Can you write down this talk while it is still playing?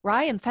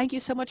Ryan, thank you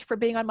so much for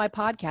being on my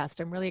podcast.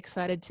 I'm really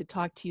excited to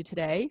talk to you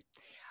today.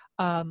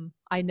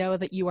 I know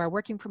that you are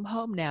working from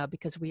home now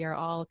because we are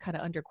all kind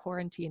of under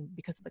quarantine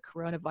because of the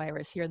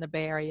coronavirus here in the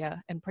Bay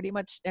Area and pretty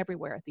much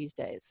everywhere these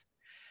days.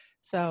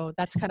 So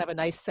that's kind of a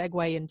nice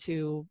segue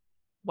into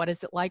what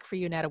is it like for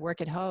you now to work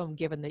at home,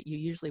 given that you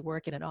usually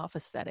work in an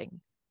office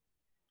setting?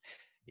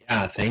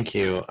 Yeah, thank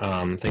you.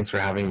 Thanks for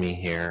having me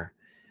here.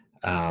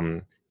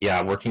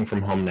 Yeah, working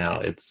from home now,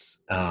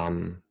 it's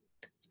been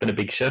a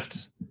big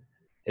shift.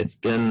 It's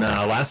been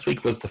last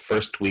week was the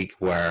first week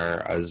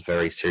where I was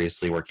very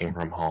seriously working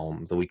from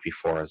home. The week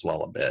before as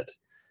well a bit,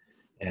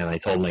 and I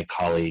told my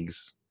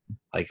colleagues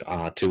like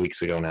 2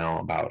 weeks ago now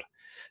about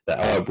that.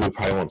 Oh, we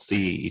probably won't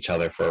see each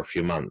other for a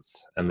few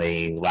months, and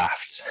they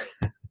laughed,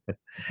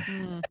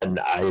 Mm, and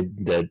I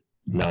did.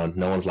 No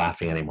one's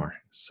laughing anymore.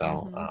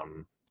 So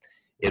hmm.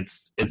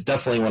 it's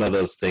definitely one of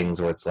those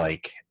things where it's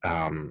like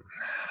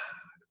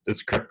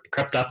it's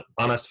crept up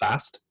on us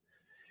fast,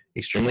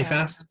 extremely Yeah.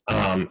 fast.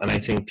 And I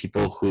think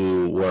people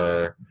who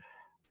were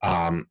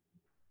um,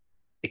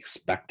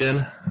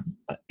 expected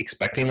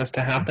expecting this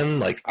to happen,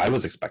 like I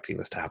was expecting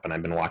this to happen.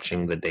 I've been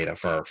watching the data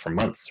for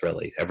months,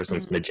 really, ever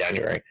since Mm,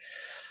 mid-January.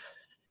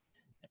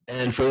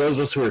 And for those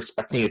of us who were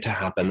expecting it to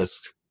happen,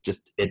 this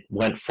just it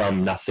went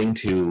from nothing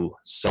to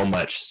so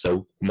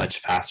much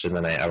faster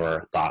than I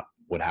ever thought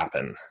would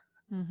happen.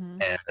 hmm.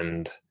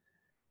 And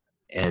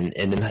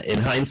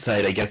in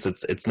hindsight, I guess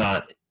it's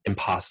not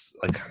impossible.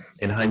 Like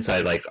in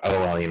hindsight, like, oh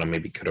well,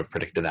 maybe could have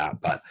predicted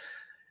that, but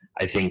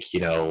I think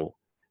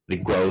the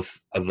growth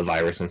of the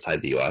virus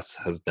inside the U.S.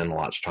 has been a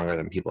lot stronger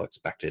than people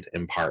expected,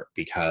 in part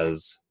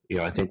because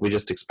I think we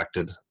just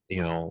expected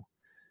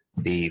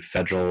the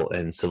federal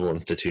and civil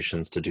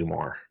institutions to do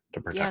more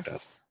to protect us.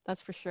 Yes,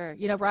 that's for sure.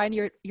 Ryan,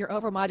 you're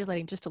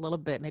overmodulating just a little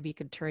bit. Maybe you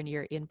could turn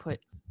your input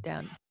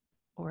down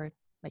or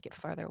make it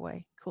farther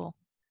away. Cool.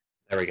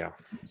 There we go.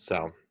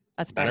 So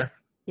That's better. better.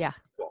 Yeah,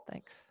 Cool.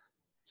 thanks.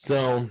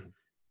 So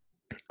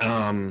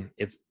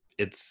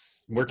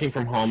it's working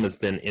from home has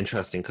been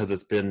interesting because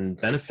it's been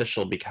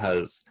beneficial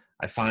because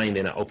I find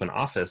in an open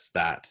office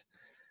that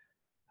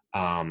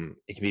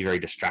it can be very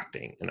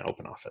distracting in an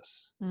open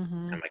office,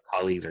 Mm-hmm. and my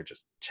colleagues are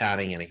just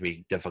chatting, and it can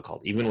be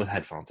difficult even with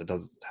headphones.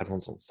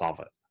 Headphones don't solve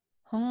it.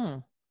 Hmm.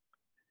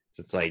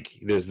 It's like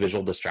there's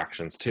visual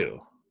distractions too,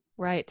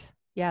 Right.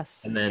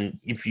 Yes. and then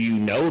if you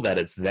know that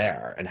it's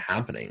there and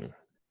happening,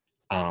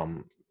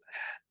 um,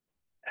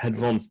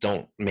 headphones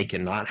don't make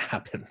it not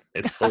happen.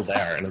 It's still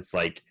there, and it's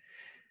like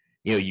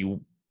you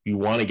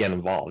want to get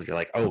involved. You're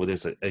like, oh,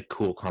 there's a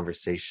cool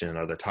conversation,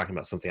 or they're talking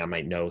about something I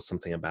might know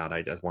something about.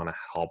 I just want to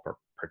help or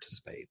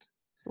participate.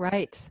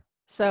 Right.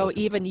 So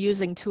even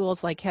using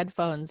tools like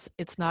headphones,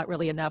 it's not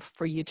really enough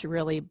for you to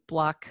really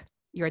block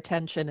your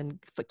attention and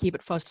keep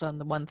it focused on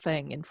the one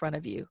thing in front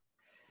of you.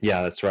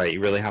 Yeah, that's right. You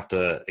really have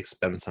to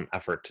expend some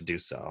effort to do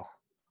so.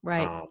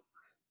 Right. Um,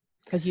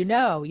 Because you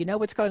know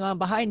what's going on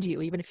behind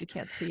you, even if you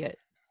can't see it.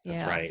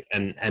 that's Yeah. right.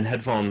 And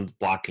headphone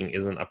blocking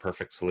isn't a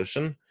perfect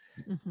solution.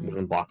 It Mm-hmm.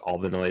 doesn't block all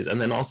the noise.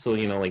 And then also,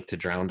 like to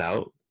drown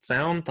out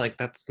sound, like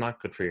that's not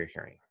good for your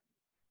hearing.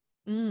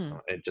 Mm.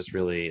 It just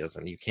really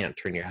isn't. You can't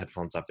turn your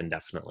headphones up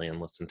indefinitely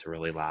and listen to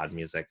really loud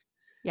music.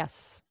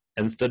 Yes.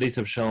 And studies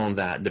have shown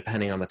that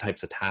depending on the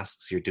types of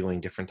tasks you're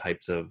doing, different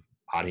types of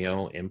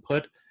audio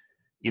input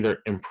either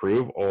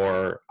improve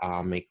or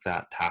make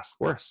that task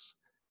worse.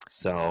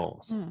 So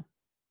Mm.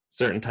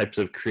 certain types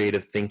of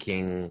creative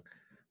thinking,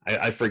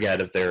 I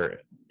forget if they're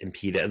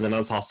impeded. And then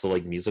there's also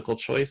like musical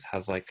choice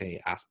has like a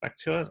aspect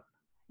to it.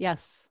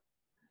 Yes.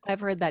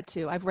 I've heard that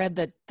too. I've read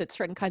that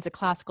certain kinds of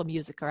classical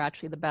music are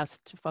actually the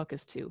best to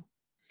focus to.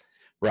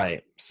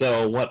 Right.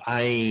 So what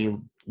I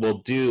will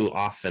do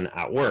often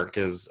at work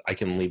is I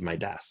can leave my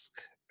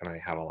desk and I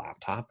have a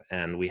laptop,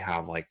 and we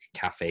have like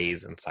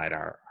cafes inside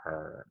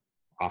our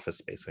office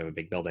space. We have a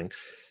big building.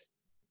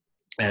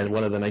 And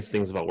one of the nice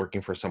things about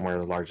working for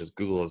somewhere as large as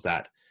Google is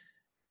that,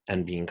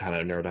 and being kind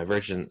of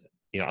neurodivergent,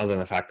 other than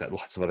the fact that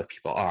lots of other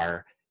people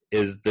are,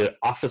 is the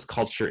office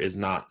culture is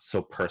not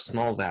so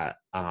personal that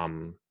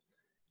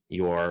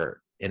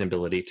your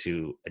inability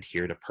to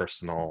adhere to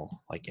personal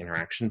like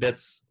interaction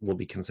bits will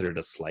be considered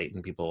a slight,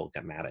 and people will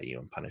get mad at you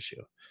and punish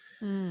you.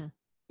 Mm.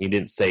 You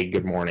didn't say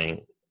good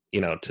morning,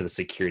 to the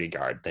security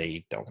guard,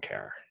 they don't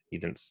care. You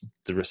didn't,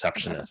 the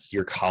receptionist,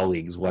 your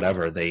colleagues,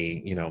 whatever,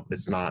 they,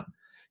 it's not,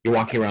 you're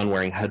walking around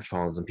wearing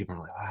headphones and people are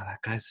like, oh,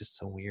 that guy's just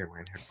so weird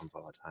wearing headphones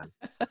all the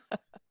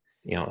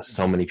time.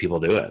 So many people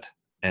do it.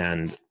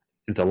 And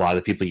a lot of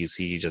the people you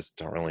see, you just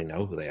don't really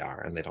know who they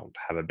are, and they don't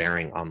have a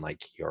bearing on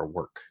like your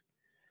work.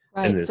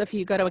 And Right. So if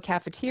you go to a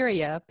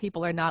cafeteria,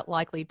 people are not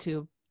likely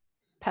to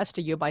pester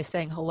you by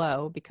saying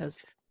hello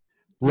because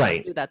you don't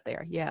right. do that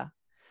there. Yeah.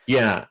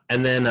 Yeah.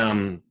 And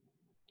then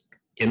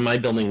in my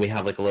building, we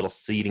have like a little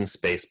seating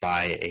space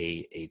by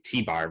a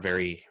tea bar,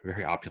 very,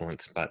 very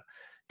opulent. But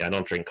yeah, I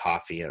don't drink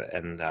coffee,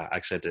 and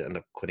actually I had to end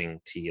up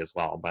quitting tea as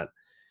well. But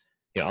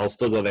I'll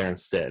still go there and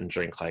sit and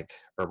drink like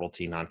herbal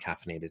tea,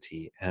 non-caffeinated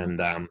tea. And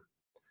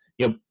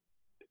you know,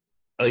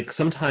 like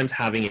sometimes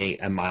having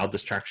a mild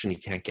distraction you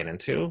can't get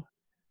into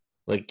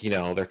like,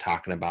 they're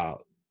talking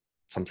about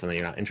something that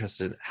you're not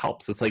interested in,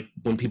 helps. It's like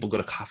when people go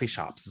to coffee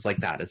shops, it's like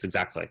that. It's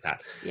exactly like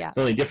that. Yeah. The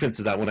only difference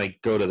is that when I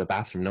go to the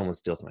bathroom, no one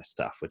steals my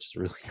stuff, which is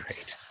really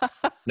great.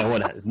 No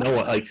one,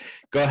 like,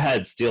 go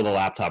ahead, steal the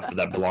laptop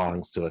that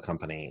belongs to the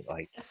company,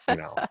 like, and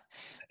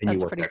you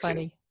That's work pretty there too.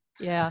 funny.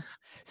 Yeah.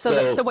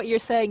 So So what you're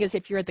saying is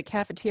if you're at the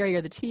cafeteria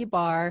or the tea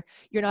bar,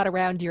 you're not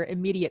around your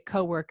immediate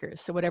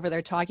coworkers. So whatever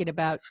they're talking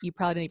about, you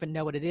probably don't even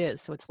know what it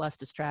is. So it's less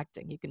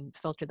distracting. You can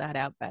filter that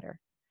out better.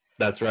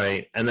 that's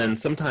right. And then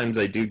sometimes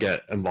I do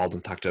get involved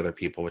and talk to other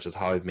people, which is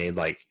how I've made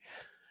like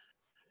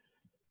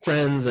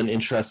friends and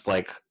interests,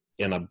 like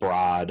in a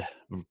broad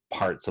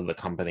parts of the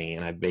company.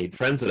 And I've made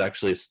friends that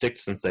actually have sticked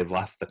since they've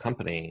left the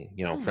company.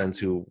 Friends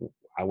who,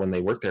 when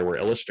they worked there, were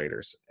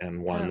illustrators, and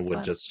Oh, one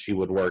would fun. she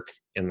would work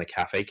in the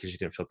cafe because she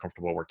didn't feel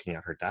comfortable working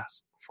at her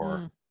desk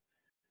for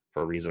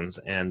Mm. reasons.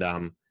 And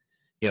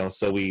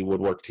so we would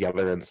work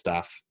together and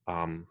stuff.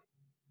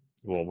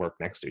 We'll work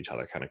next to each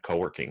other, kind of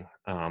co-working,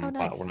 Oh, but we're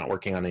nice. not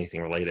working on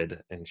anything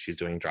related. And she's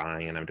doing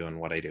drawing and I'm doing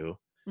what I do,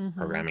 Mm-hmm.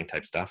 programming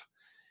type stuff.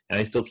 And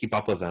I still keep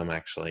up with them,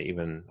 actually.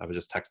 Even I was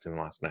just texting them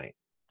last night.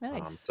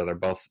 Nice. So they're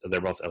both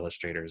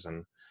illustrators,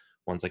 and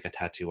one's like a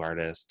tattoo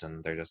artist,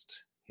 and they're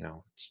just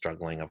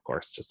struggling, of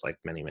course, just like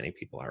many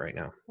people are right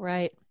now.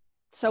 Right.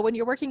 So when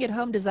you're working at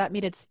home, does that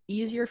mean it's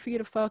easier for you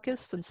to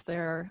focus since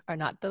there are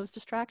not those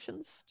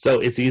distractions? So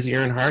it's easier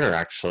and harder,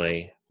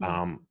 actually.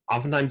 Hmm.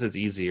 Oftentimes it's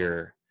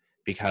easier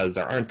because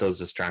there aren't those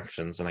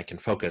distractions and I can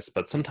focus,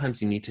 but sometimes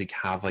you need to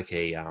have like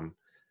a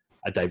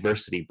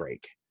diversity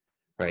break,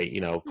 right?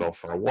 Hmm. Go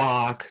for a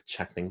walk,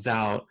 check things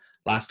out.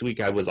 Last week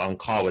I was on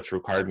call, which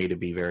required me to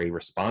be very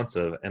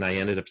responsive, and I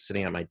ended up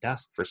sitting at my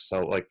desk for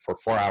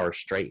 4 hours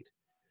straight.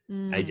 I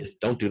Mm. just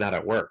don't do that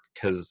at work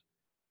because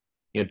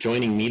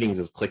joining meetings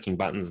is clicking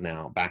buttons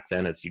now. Back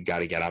then it's you got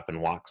to get up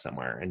and walk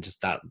somewhere, and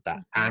just that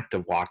Mhm. act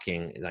of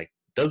walking like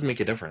does make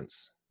a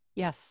difference.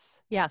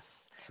 Yes,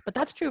 yes. But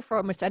that's true for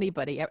almost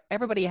anybody.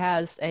 Everybody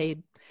has a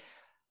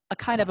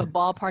kind of a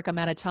ballpark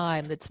amount of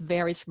time that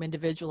varies from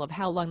individual of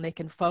how long they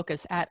can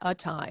focus at a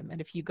time.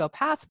 And if you go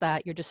past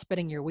that, you're just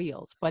spinning your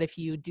wheels. But if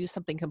you do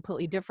something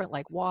completely different,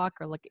 like walk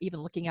or even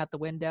looking out the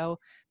window,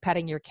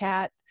 petting your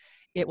cat,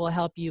 it will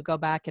help you go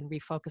back and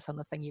refocus on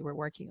the thing you were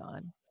working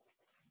on.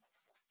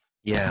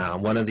 Yeah,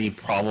 one of the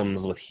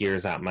problems with here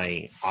is at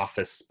my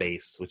office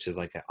space, which is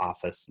like an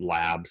office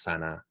lab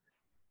kind of.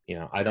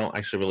 I don't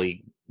actually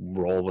really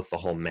roll with the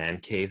whole man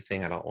cave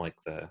thing. I don't like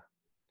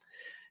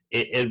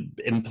it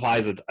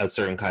implies a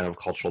certain kind of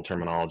cultural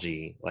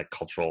terminology, like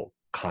cultural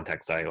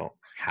context that I don't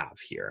have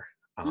here.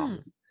 Hmm.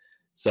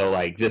 So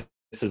like this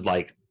is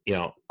like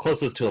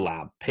closest to a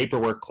lab,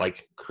 paperwork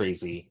like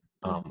crazy,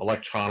 Mm-hmm.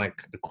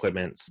 electronic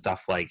equipment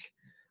stuff like.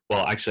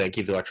 Well, actually, I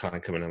keep the electronic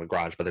equipment in the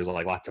garage, but there's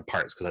like lots of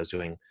parts because I was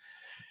doing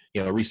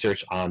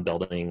research on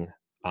building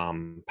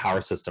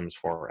power systems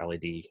for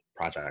LED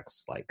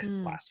projects like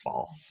Mm. last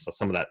fall. So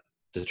some of that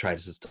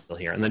detritus is still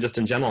here, and then just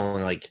in general,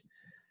 like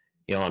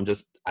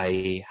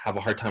I have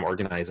a hard time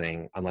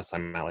organizing unless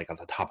I'm at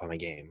the top of my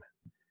game,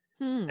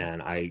 Hmm.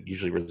 and I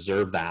usually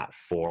reserve that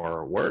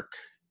for work,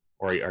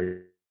 or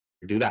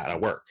do that at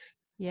work.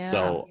 Yeah.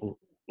 So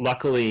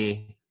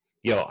luckily,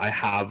 I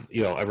have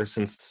ever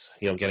since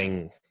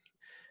getting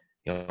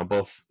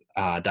both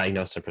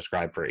diagnosed and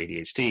prescribed for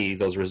ADHD,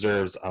 those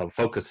reserves of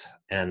focus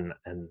and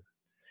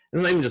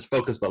it's not even just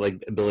focus, but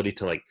like ability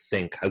to like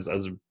think has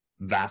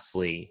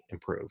vastly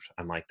improved.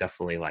 I'm like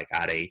definitely like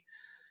at a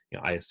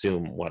I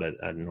assume what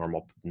a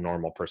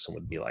normal person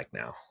would be like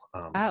now.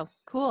 Um, Oh,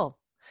 cool.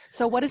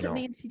 So what does you it know,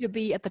 mean to you to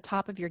be at the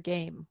top of your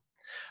game?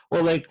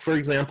 well, like for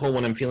example,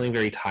 when I'm feeling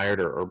very tired,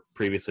 or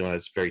previously when I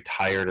was very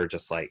tired, or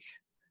just like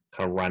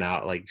kind of run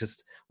out, like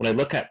just when I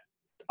look at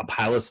a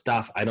pile of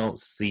stuff, I don't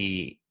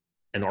see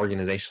an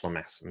organizational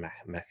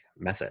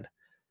method.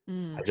 I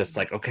Mm. just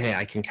like, okay,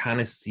 I can kind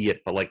of see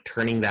it, but like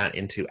turning that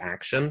into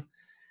action and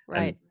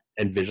Right.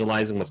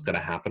 visualizing what's going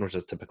to happen, which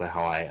is typically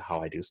how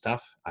I do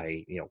stuff.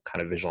 I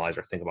kind of visualize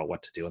or think about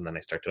what to do, and then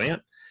I start doing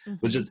it. Was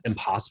Mm-hmm. just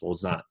impossible.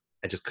 It's not.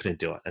 I just couldn't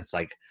do it. It's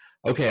like,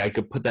 okay, I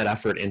could put that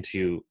effort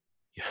into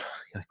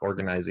like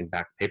organizing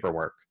back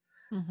paperwork.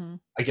 Mm-hmm.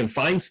 I can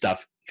find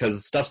stuff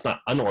because stuff's not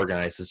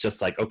unorganized. It's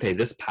just like, okay,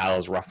 this pile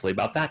is roughly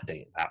about that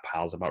date. That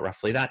pile's about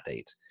roughly that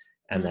date.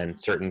 And then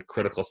Mm. certain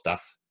critical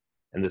stuff,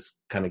 and this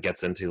kind of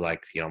gets into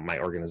like, my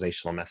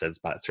organizational methods,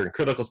 but certain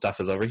critical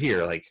stuff is over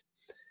here. Like,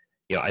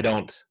 I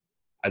don't,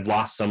 I've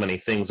lost so many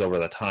things over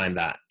the time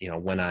that,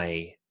 when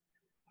I,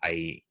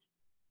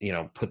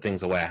 put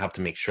things away, I have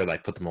to make sure that I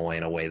put them away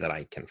in a way that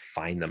I can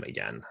find them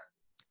again.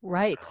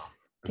 Right. Um,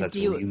 Could that's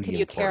you really can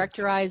you important.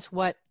 characterize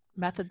what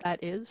method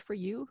that is for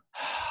you?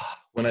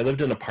 When I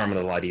lived in an apartment,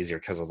 it was a lot easier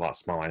because it was a lot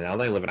smaller. Now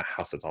that I live in a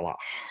house, it's a lot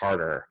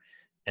harder.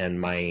 And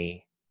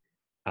my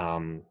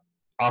um,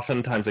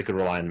 oftentimes I could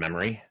rely on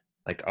memory,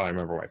 like, oh, I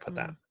remember where I put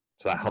that. Mm.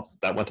 So that Mhm. helps.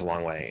 That went a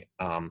long way.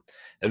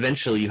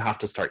 Eventually, you have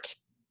to start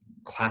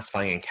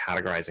classifying and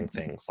categorizing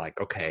things. Like,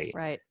 okay,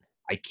 Right.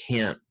 I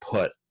can't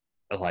put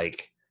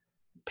like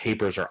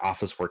papers or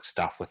office work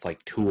stuff with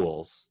like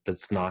tools,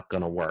 that's not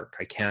going to work.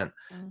 I can't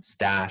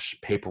stash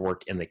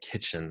paperwork in the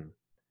kitchen,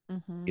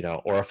 Mm-hmm.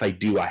 or if I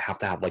do, I have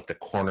to have like the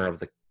corner of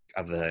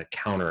the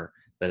counter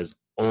that is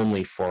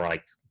only for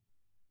like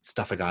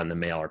stuff I got in the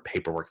mail or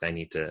paperwork that I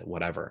need to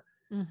whatever.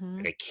 Mm-hmm.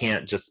 Like, I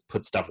can't just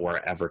put stuff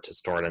wherever to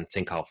store it and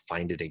think I'll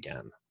find it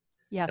again.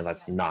 Yes. And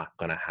that's not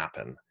going to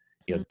happen.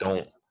 Mm-hmm.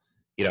 Don't,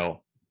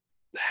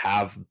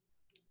 have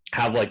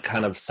like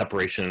kind of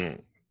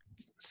separation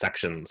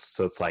sections.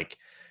 So it's like,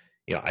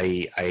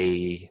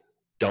 I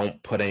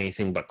don't put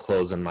anything but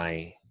clothes in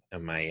my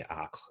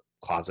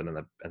closet in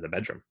the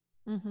bedroom.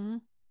 Mm-hmm.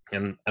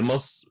 And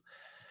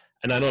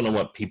I don't know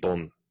what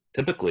people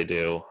typically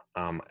do.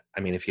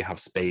 If you have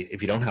space,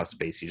 if you don't have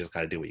space, you just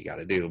got to do what you got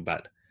to do.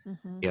 But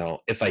Mm-hmm.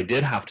 if I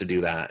did have to do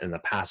that in the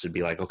past, it'd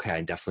be like, okay,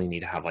 I definitely need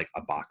to have like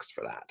a box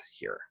for that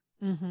here.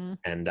 Mm-hmm.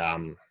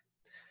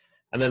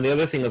 And then the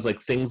other thing is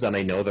like things that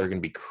I know that are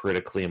going to be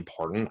critically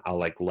important, I'll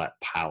like let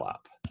pile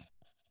up.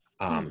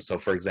 So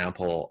for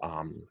example,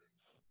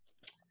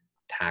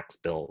 tax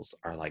bills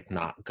are like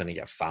not going to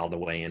get filed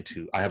away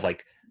into, I have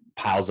like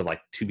piles of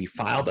like to be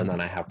filed, and then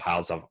I have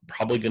piles of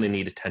probably going to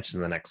need attention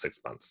in the next 6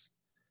 months.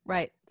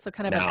 Right. So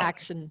kind of Now,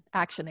 an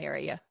action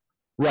area.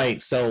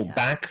 Right. So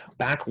back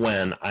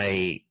when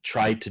I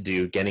tried to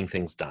do getting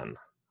things done.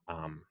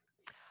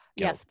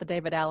 Yes, the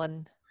David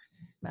Allen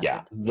method.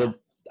 Yeah.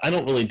 I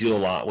don't really do a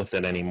lot with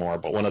it anymore,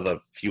 but one of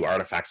the few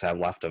artifacts I have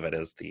left of it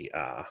is the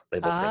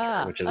label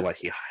printer, which is what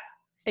he.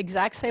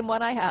 Exact same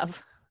one I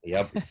have.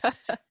 Yep.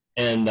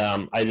 And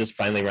I just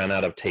finally ran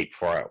out of tape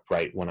for it,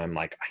 right when I'm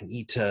like, I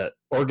need to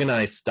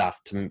organize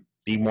stuff to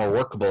be more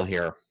workable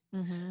here.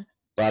 Mm-hmm.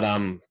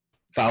 But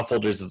file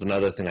folders is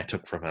another thing I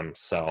took from him.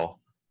 So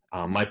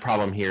my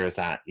problem here is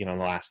that, in the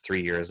last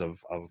 3 years of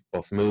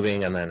both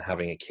moving and then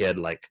having a kid,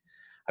 like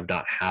I've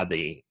not had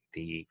the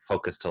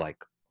focus to like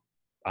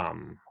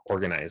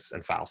organize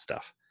and file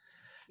stuff.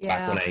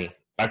 Yeah.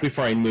 Back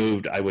before I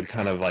moved, I would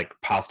kind of like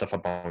pile stuff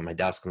up on my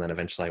desk, and then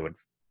eventually I would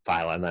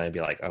file it, and then I'd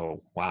be like,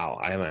 oh wow,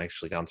 I haven't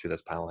actually gone through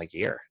this pile in like a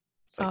year.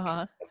 It's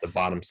like the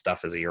bottom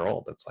stuff is a year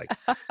old. It's like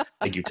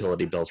like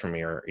utility bills from a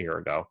year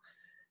ago.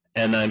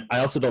 And I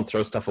also don't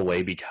throw stuff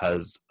away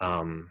because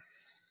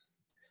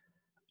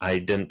I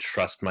didn't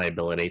trust my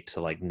ability to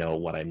like know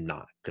what I'm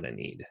not gonna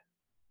need.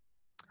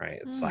 Right?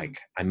 It's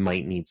like I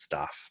might need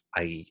stuff.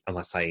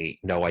 Unless I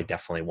know I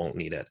definitely won't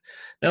need it.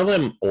 Now that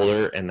I'm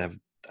older and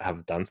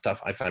have done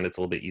stuff, I find it's a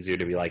little bit easier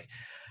to be like,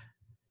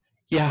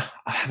 yeah,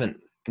 I'm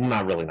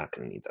not going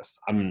to need this.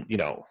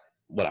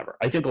 Whatever.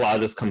 I think a lot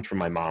of this comes from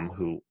my mom,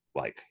 who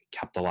like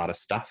kept a lot of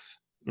stuff,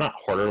 not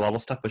hoarder level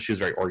stuff, but she was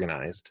very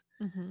organized.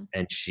 Mm-hmm.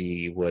 And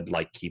she would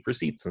like keep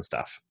receipts and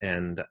stuff.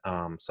 And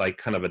so I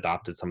kind of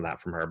adopted some of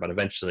that from her. But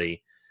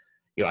eventually,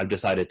 I've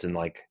decided to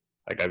like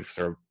I've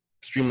sort of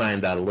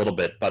streamlined that a little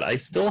bit, but I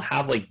still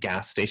have like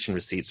gas station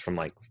receipts from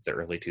like the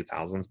early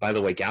 2000s. By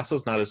the way, gas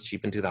was not as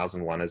cheap in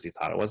 2001 as you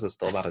thought it was. It's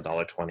still about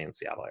 $1.20 in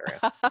Seattle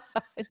area.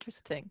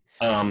 Interesting.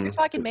 You're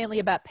talking mainly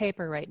about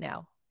paper right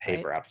now.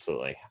 Paper, right?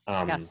 Absolutely.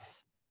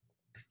 Yes.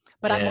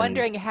 But I'm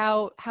wondering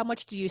how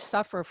much do you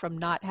suffer from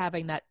not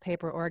having that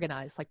paper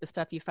organized? Like the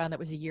stuff you found that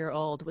was a year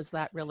old, was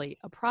that really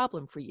a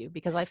problem for you?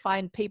 Because I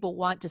find people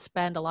want to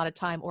spend a lot of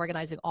time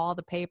organizing all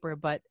the paper,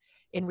 but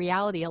in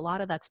reality, a lot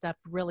of that stuff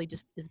really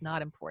just is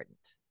not important.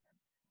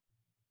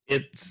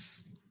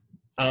 It's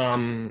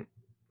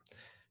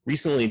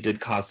recently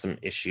did cause some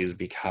issues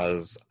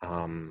because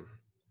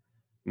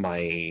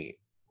my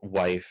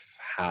wife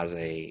has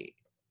a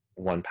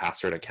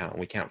 1Password account, and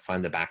we can't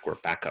find the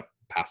backup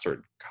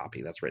password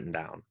copy that's written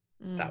down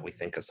that we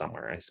think is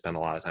somewhere. I spend a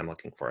lot of time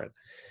looking for it.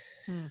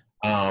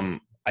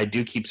 I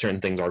do keep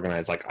certain things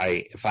organized. Like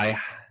if I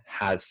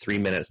had 3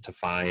 minutes to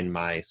find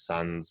my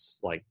son's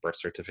like birth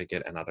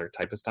certificate and other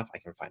type of stuff, I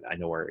can find it. I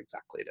know where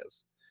exactly it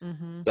is.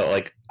 Mm-hmm. So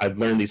like I've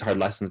learned these hard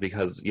lessons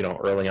because,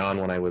 early on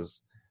when I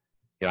was,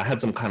 I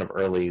had some kind of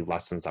early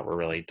lessons that were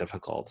really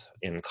difficult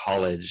in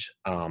college.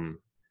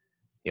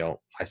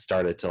 I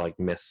started to like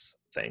miss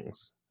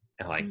things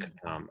and like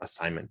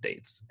assignment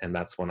dates. And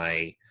that's when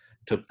I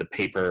took the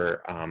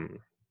paper,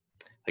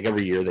 like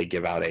every year they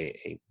give out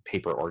a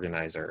paper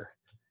organizer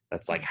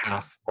that's like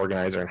half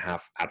organizer and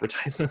half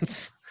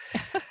advertisements.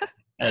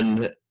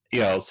 And,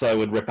 so I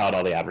would rip out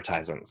all the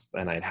advertisements,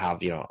 and I'd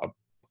have,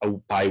 a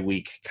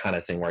bi-week kind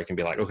of thing where I can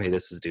be like, okay,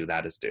 this is due,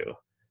 that is due.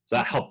 So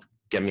that helped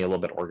get me a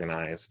little bit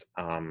organized.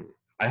 I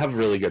have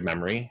really good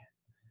memory,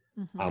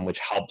 which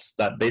helps.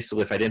 That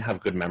basically, if I didn't have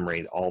good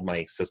memory, all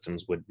my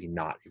systems would be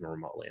not even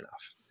remotely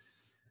enough.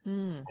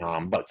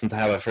 But since I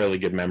have a fairly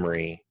good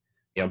memory,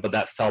 but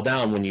that fell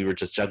down when you were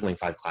just juggling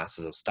 5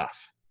 classes of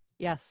stuff.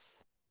 Yes.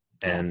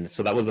 And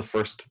so that was the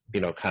first,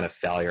 kind of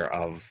failure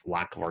of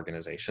lack of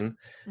organization.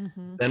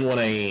 Then when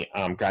I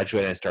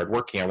graduated and I started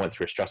working, I went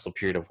through a stressful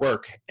period of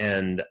work,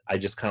 and I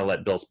just kind of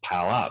let bills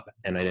pile up,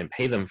 and I didn't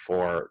pay them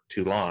for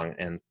too long,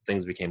 and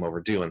things became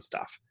overdue and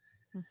stuff.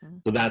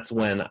 So that's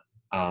when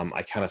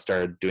I kind of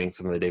started doing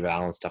some of the David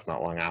Allen stuff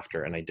not long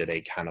after, and I did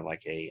a kind of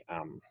like a,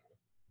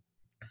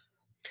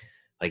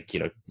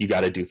 you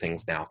got to do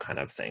things now kind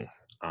of thing.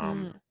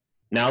 Mm.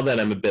 Now that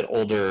I'm a bit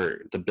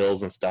older, the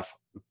bills and stuff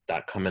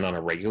that come in on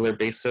a regular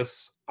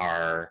basis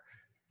are,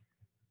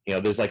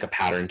 there's like a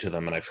pattern to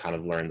them, and I've kind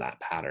of learned that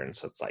pattern.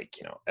 So it's like,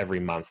 every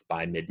month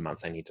by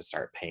mid-month, I need to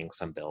start paying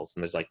some bills,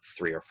 and there's like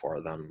 3 or 4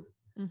 of them.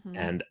 Mm-hmm.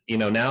 And,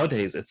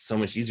 nowadays it's so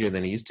much easier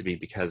than it used to be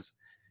because,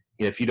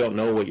 if you don't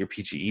know what your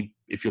PG&E,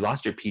 if you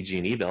lost your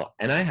PG&E bill,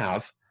 and I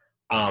have,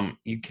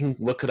 you can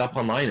look it up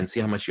online and see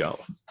how much you owe.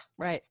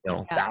 Right.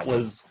 That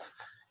was,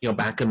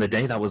 back in the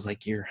day, that was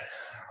like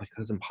that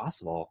was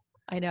impossible.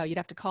 I know. You'd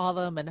have to call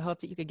them and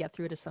hope that you could get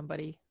through to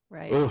somebody.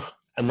 Right. Ugh.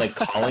 And like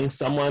calling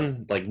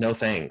someone, like, no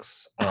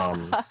thanks.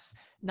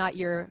 Not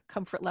your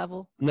comfort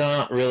level.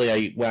 Not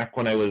really. Back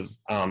when I was,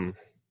 I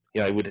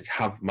would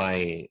have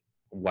my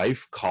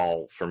wife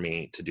call for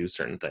me to do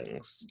certain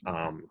things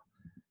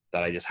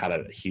that I just had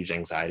a huge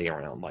anxiety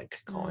around, like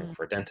calling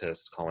for a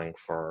dentist, calling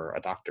for a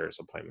doctor's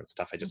appointment,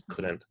 stuff I just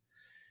couldn't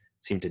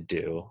seem to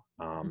do.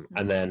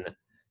 And then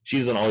she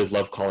doesn't always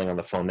love calling on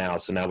the phone now,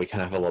 so now we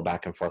kind of have a little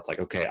back and forth, like,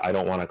 okay, I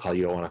don't want to call,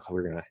 you don't want to call,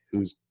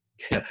 who's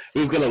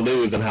gonna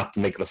lose and have to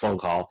make the phone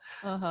call.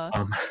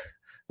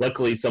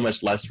 Luckily, so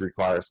much less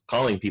requires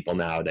calling people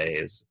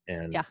nowadays,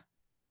 and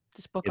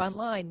just book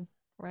online.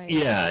 Right.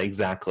 Yeah,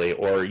 exactly.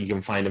 Or you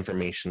can find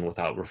information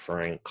without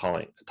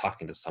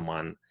talking to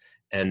someone.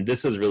 And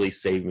this has really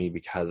saved me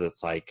because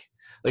it's like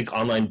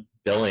online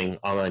billing,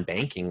 online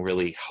banking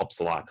really helps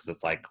a lot, because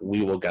it's like,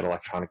 we will get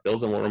electronic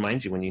bills and we'll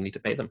remind you when you need to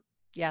pay them.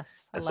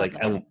 Yes. It's like,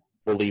 that. And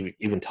we'll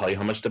even tell you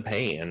how much to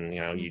pay. And,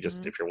 you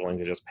just, if you're willing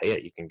to just pay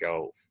it, you can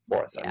go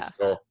forth. Yeah. And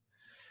still.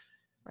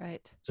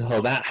 Right.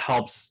 So that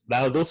helps.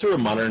 Those sort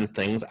of modern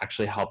things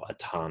actually help a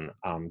ton.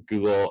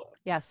 Google.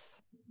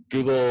 Yes.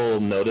 Google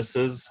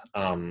Notices,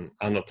 I don't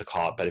know what to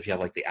call it, but if you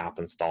have like the app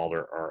installed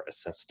or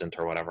Assistant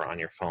or whatever on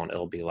your phone,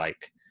 it'll be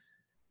like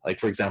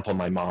for example,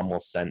 my mom will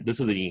send, this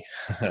is the,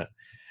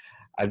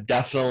 I've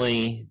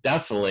definitely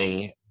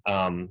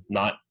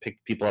not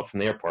picked people up from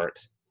the airport,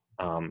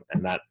 and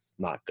that's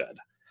not good.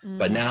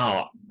 But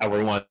now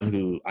everyone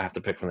who I have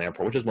to pick from the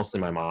airport, which is mostly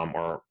my mom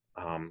or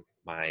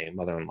my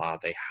mother-in-law,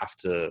 they have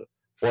to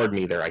forward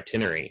me their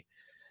itinerary.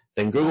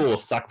 Then Google will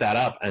suck that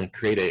up and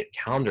create a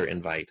calendar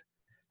invite.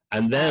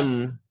 And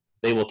then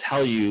they will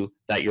tell you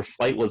that your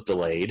flight was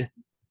delayed.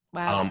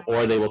 Wow.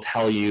 Or they will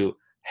tell you,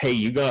 hey,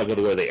 you gotta go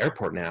to the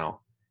airport now.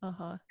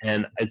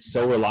 And it's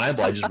so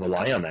reliable. I just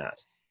rely on that.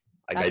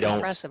 Like, that's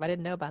impressive. I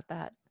didn't know about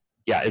that.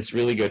 Yeah, it's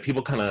really good.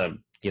 People kind of,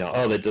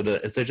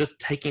 they're just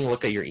taking a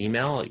look at your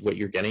email, like what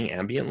you're getting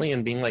ambiently,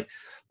 and being like,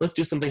 let's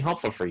do something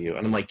helpful for you.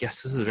 And I'm like,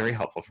 yes, this is very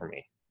helpful for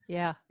me.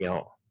 Yeah.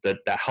 That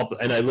help.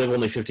 And I live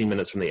only 15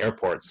 minutes from the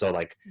airport. So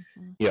like,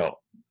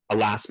 a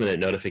last minute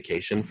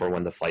notification for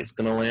when the flight's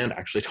going to land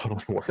actually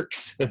totally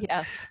works.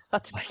 Yes,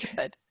 that's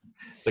good.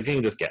 So you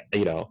can just get,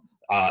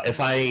 if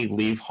I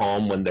leave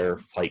home when their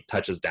flight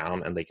touches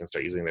down and they can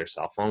start using their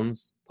cell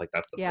phones, like,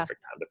 that's the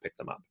perfect time to pick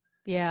them up.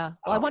 Yeah.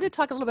 Well, I want to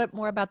talk a little bit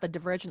more about the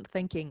divergent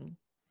thinking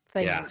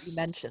thing that you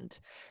mentioned.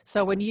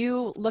 So when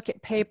you look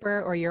at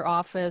paper or your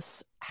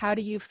office, how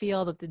do you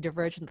feel that the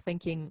divergent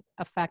thinking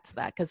affects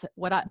that? Because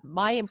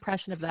my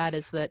impression of that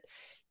is that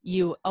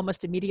you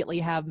almost immediately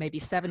have maybe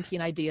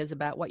 17 ideas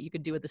about what you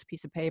could do with this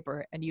piece of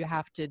paper, and you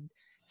have to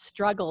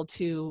struggle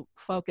to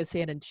focus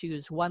in and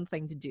choose one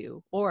thing to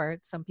do. Or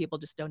some people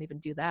just don't even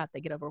do that.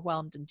 They get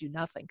overwhelmed and do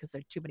nothing because there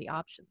are too many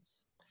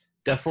options.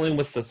 Definitely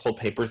with this whole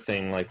paper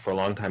thing, like, for a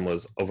long time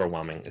was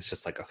overwhelming. It's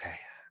just like, okay,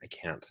 I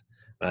can't.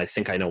 And I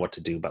think I know what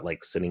to do, but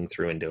like sitting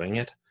through and doing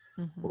it,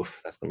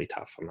 that's gonna be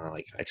tough. I'm not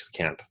like, I just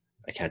can't.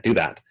 I can't do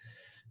that.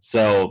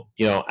 So,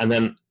 and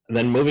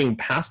then moving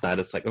past that,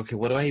 it's like, okay,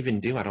 what do I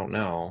even do? I don't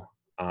know.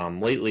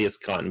 Lately it's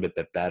gotten a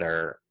bit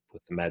better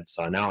with the meds,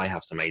 so now I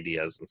have some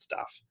ideas and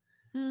stuff.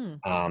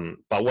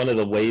 But one of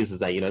the ways is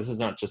that, this is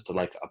not just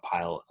like a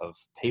pile of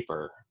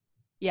paper.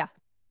 Yeah.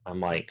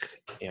 I'm like,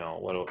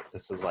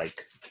 this is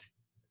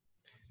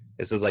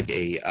like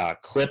a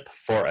clip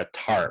for a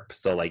tarp.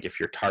 So like, if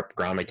your tarp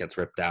grommet gets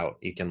ripped out,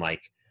 you can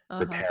like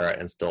repair it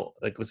and still,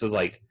 like, this is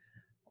like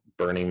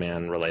Burning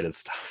Man related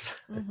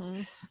stuff.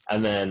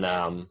 And then,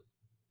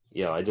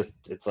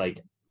 it's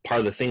like, part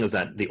of the thing is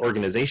that the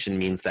organization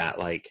means that,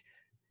 like,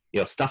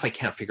 stuff I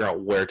can't figure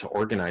out where to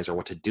organize or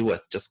what to do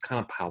with just kind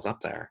of piles up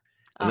there.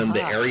 And then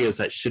the areas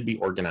that should be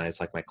organized,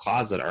 like my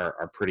closet,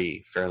 are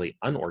fairly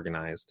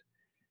unorganized.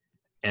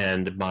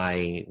 And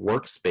my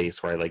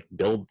workspace where I like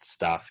build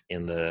stuff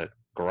in the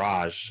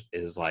garage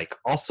is like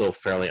also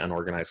fairly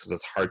unorganized, because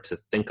it's hard to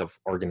think of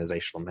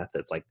organizational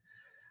methods. Like,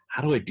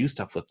 how do I do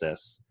stuff with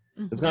this?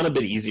 It's gotten a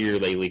bit easier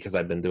lately because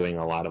I've been doing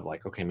a lot of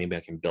like, okay, maybe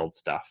I can build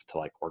stuff to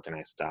like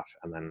organize stuff.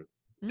 And then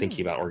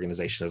thinking about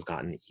organization has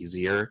gotten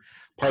easier.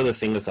 Part of the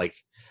thing is, like,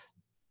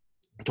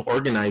 to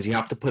organize, you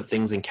have to put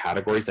things in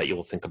categories that you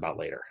will think about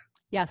later.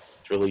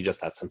 Yes. It's really just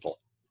that simple.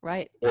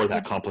 Right. Or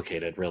that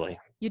complicated, really.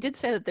 You did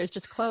say that there's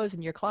just clothes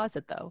in your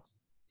closet, though,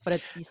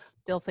 but you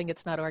still think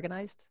it's not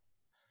organized?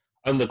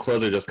 And the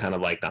clothes are just kind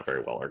of like not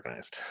very well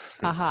organized.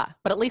 But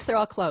at least they're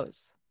all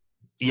clothes.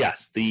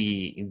 Yes.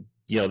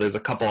 There's a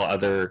couple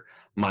other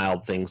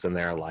mild things in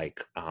there,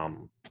 like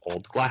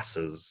old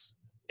glasses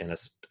in a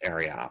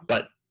area.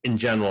 But in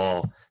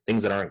general,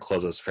 things that aren't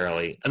clothes is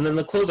fairly, and then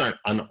the clothes aren't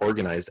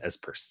unorganized as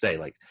per se.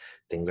 Like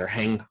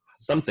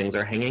some things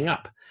are hanging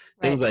up.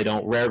 Right. Things I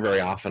don't wear very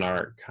often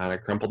are kind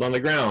of crumpled on the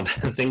ground.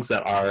 Things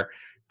that are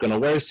going to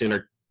wear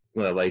sooner,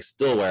 I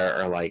still wear,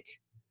 are like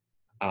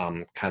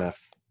kind of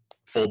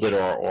folded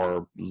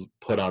or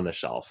put on the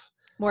shelf.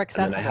 More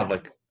accessible. And then I have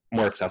like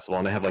more accessible,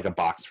 and I have like a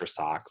box for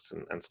socks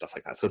and stuff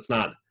like that. So it's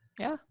not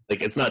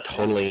like it's not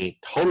totally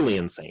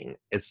insane.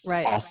 It's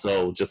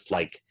also just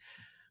like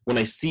when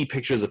I see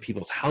pictures of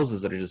people's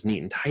houses that are just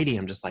neat and tidy,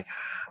 I'm just like,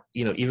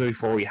 even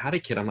before we had a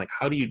kid, I'm like,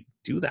 how do you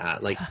do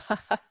that? Like,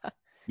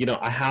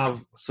 I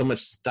have so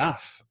much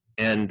stuff,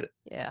 and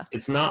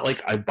it's not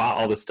like I bought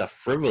all this stuff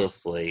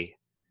frivolously,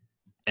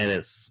 and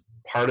it's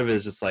part of it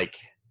is just like,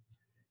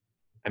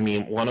 I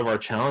mean, one of our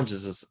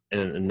challenges is,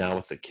 and now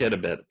with the kid a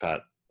bit,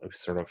 but we've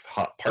sort of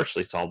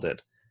partially solved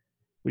it.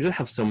 We just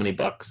have so many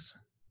books.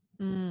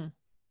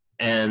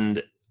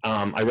 And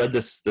I read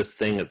this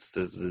thing. It's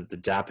the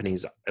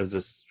Japanese. It was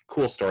this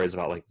cool stories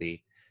about like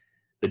the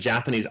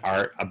Japanese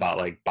art about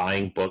like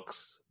buying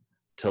books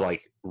to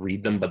like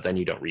read them, but then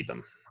you don't read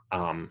them.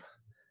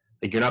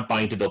 Like you're not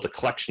buying to build a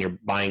collection. You're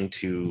buying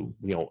to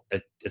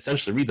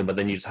essentially read them, but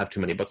then you just have too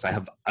many books.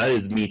 That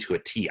is me to a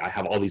T. I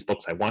have all these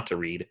books I want to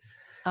read.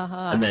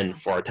 And then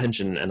for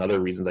attention and other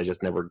reasons, I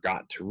just never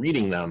got to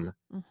reading them.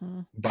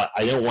 But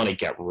I don't want to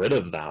get rid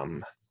of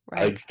them.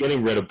 Like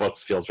getting rid of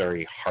books feels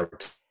very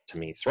hard to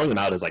me. Throwing them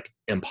out is like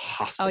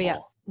impossible. Oh yeah,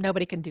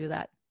 nobody can do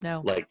that.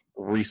 No. Like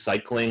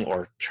recycling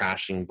or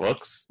trashing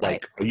books.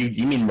 Like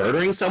you mean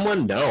murdering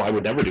someone? No, I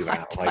would never do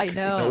that. Like, I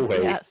know. No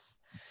way. Yes.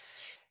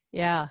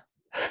 Yeah.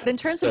 But in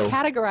terms of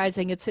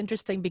categorizing, it's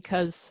interesting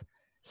because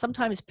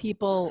sometimes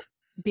people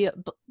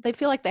they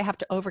feel like they have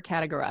to over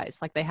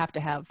categorize, like they have to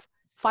have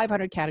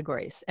 500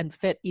 categories and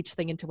fit each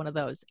thing into one of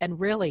those. And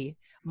really,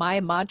 my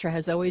mantra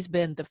has always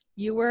been the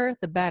fewer,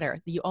 the better.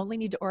 You only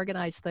need to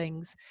organize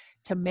things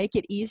to make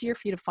it easier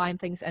for you to find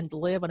things and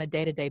live on a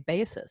day-to-day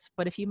basis.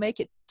 But if you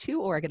make it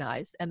too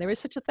organized, and there is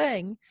such a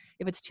thing,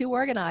 if it's too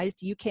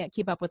organized, you can't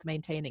keep up with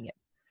maintaining it.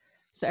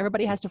 So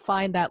everybody has to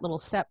find that little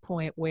set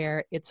point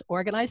where it's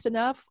organized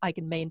enough. I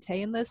can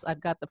maintain this.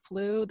 I've got the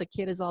flu. The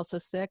kid is also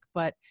sick,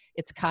 but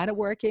it's kind of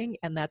working,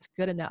 and that's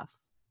good enough.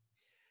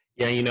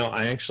 Yeah,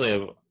 I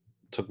actually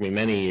took me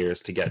many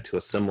years to get to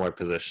a similar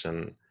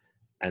position,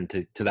 and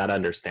to that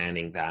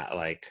understanding that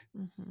like,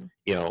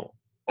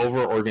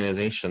 over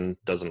organization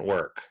doesn't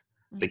work.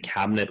 The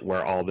cabinet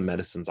where all the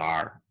medicines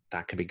are,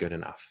 that can be good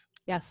enough.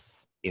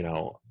 Yes.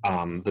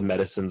 The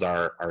medicines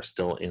are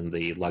still in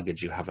the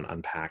luggage you haven't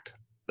unpacked.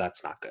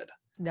 That's not good.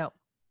 No.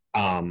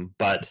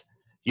 But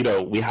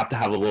we have to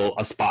have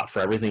a spot for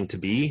everything to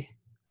be.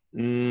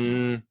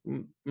 May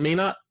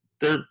not.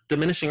 They're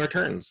diminishing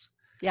returns.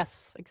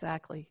 Yes,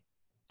 exactly.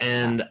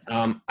 And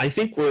I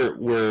think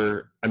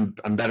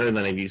I'm better than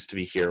I used to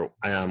be here.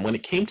 When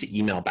it came to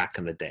email back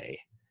in the day,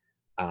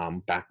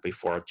 back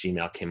before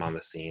Gmail came on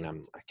the scene,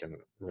 I can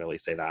really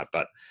say that.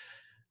 But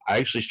I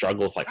actually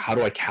struggled with like, how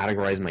do I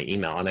categorize my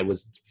email? And I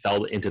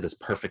fell into this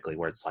perfectly,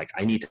 where it's like,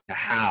 I need to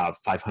have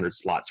 500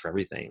 slots for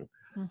everything.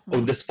 Oh,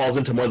 this falls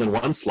into more than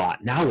one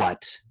slot. Now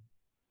what?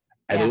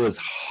 And it was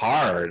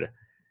hard.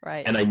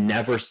 Right. And I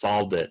never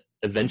solved it.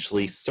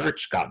 Eventually,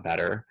 search got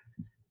better.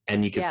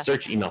 And you can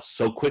search email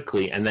so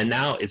quickly. And then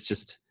now it's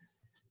just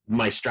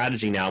my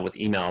strategy now with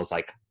email is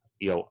like,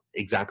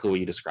 exactly what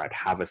you described.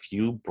 Have a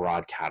few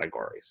broad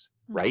categories,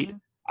 right?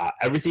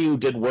 Everything you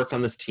did work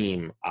on this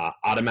team,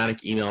 automatic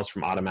emails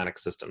from automatic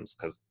systems,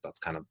 because that's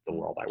kind of the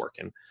world I work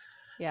in.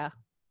 Yeah.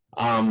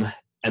 And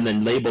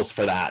then labels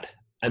for that.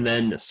 And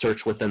then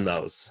search within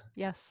those.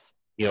 Yes.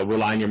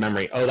 Rely on your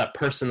memory. Oh, that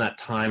person, that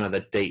time, or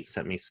that date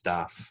sent me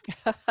stuff.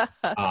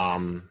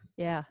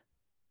 Yeah.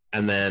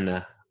 And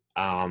then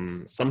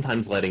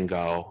sometimes letting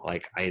go,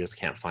 like I just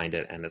can't find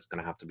it, and it's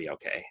going to have to be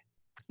okay.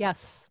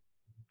 Yes.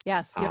 You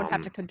don't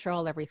have to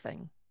control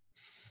everything.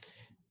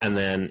 And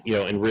then,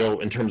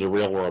 in terms of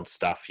real world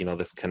stuff,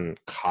 this can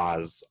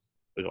cause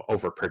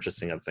over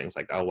purchasing of things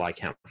like, oh, well, I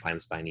can't find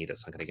this, but I need it,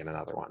 so I'm going to get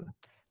another one.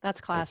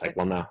 That's classic. It's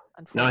like, well,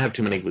 now I have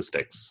too many glue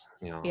sticks.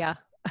 Yeah.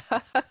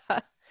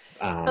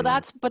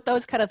 But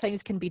those kind of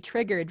things can be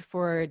triggers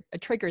for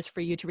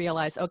you to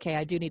realize, okay,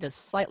 I do need a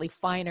slightly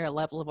finer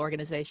level of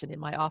organization in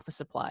my office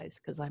supplies,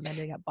 because I'm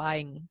ending up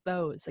buying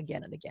those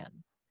again and again.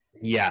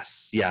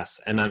 Yes.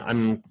 And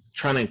I'm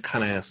trying to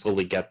kind of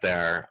slowly get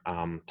there.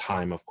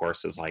 Time, of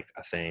course, is like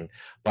a thing,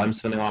 but I'm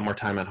spending a lot more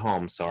time at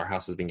home. So our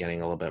house has been getting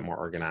a little bit more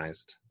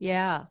organized.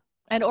 Yeah.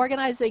 And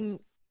organizing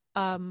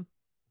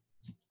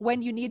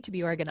when you need to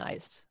be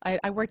organized.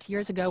 I worked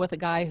years ago with a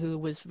guy who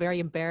was very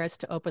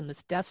embarrassed to open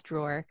this desk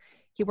drawer.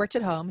 He worked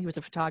at home. He was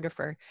a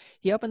photographer.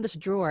 He opened this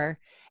drawer,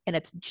 and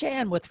it's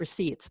jammed with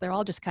receipts. They're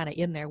all just kind of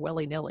in there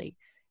willy-nilly.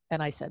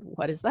 And I said,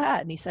 what is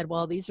that? And he said,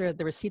 well, these are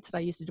the receipts that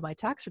I used to do my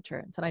tax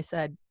returns. And I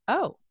said,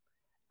 oh,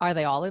 are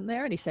they all in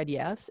there? And he said,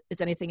 yes.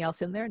 Is anything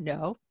else in there?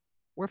 No.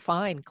 we're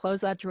fine.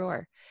 Close that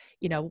drawer.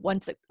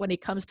 When he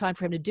comes time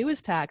for him to do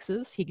his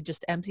taxes, he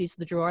just empties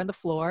the drawer on the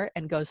floor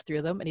and goes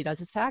through them, and he does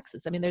his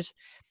taxes. I mean,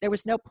 there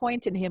was no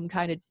point in him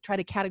kind of try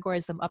to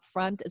categorize them up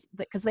front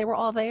because they were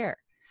all there.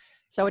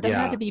 So it doesn't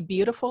have Yeah. to be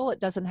beautiful. It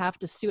doesn't have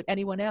to suit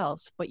anyone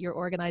else, but your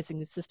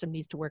organizing system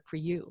needs to work for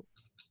you.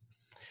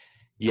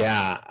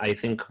 Yeah, I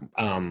think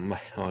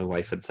my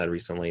wife had said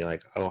recently,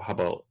 like, oh, how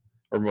about,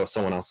 or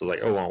someone else was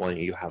like, oh, well, why don't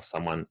you have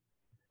someone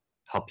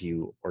help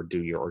you or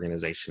do your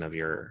organization of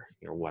your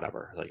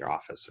whatever, like your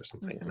office or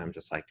something. Mm-hmm. And I'm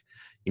just like,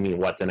 you mean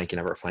what? Then I can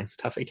never find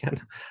stuff again?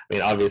 I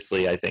mean,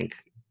 obviously, I think,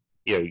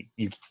 you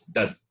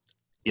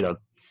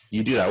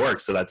do that work,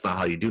 so that's not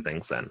how you do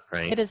things then,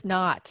 right? It is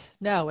not.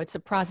 No, it's a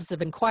process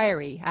of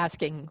inquiry,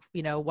 asking,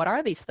 what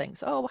are these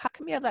things? Oh, how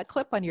come you have that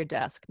clip on your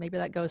desk? Maybe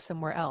that goes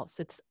somewhere else.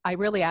 I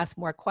really ask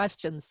more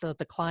questions so that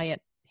the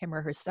client, him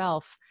or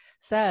herself,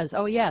 says,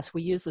 oh, yes,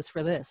 we use this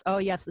for this. Oh,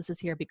 yes, this is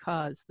here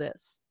because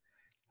this.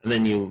 And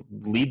then you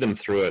lead them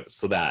through it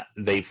so that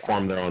they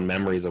form Yes. their own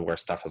memories of where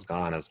stuff has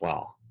gone as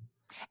well.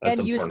 That's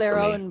and use their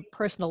own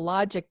personal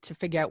logic to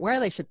figure out where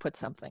they should put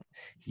something.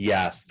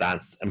 Yes,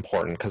 that's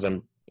important because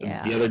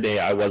the other day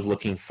I was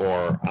looking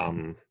for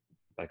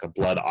like a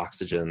blood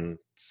oxygen,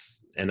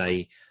 and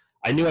I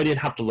knew I didn't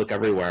have to look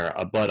everywhere,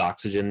 a blood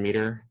oxygen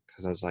meter,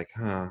 because I was like,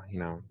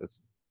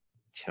 it's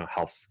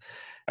health.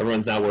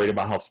 Everyone's now worried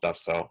about health stuff.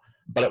 So,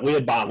 but we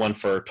had bought one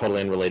for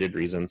totally unrelated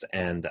reasons,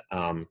 and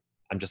I'm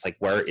just like,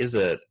 where is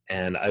it?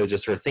 And I was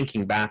just sort of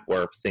thinking back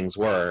where things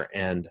were,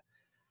 and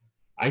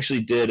I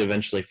actually did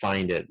eventually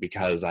find it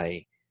because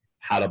I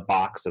had a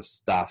box of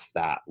stuff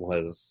that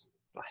was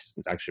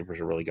actually we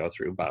should really go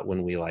through, but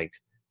when we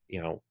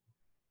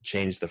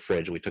changed the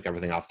fridge, we took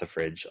everything off the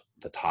fridge,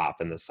 the top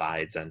and the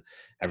sides and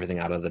everything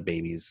out of the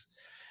baby's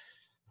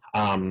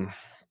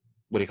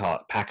what do you call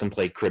it, pack and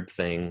play crib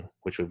thing,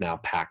 which we've now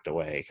packed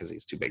away because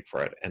he's too big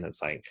for it. And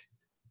it's like,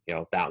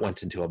 that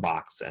went into a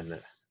box, and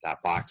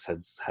that box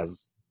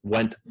has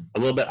went a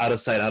little bit out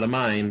of sight, out of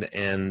mind,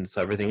 and so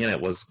everything in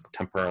it was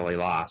temporarily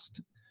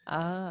lost.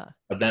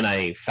 But then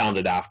I found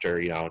it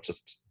after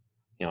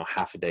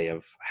half a day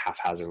of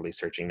haphazardly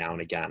searching now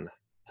and again,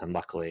 and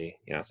luckily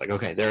it's like,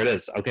 okay, there it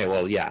is. Okay,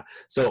 well, yeah,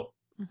 so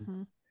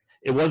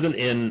it wasn't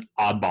in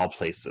oddball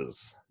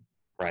places,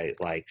 right?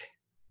 Like,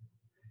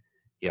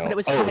 but it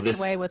was packed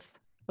away with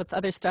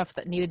other stuff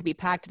that needed to be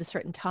packed at a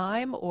certain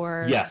time,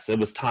 or yes, it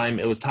was time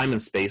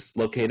and space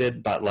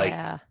located, but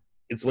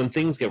it's when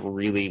things get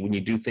when you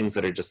do things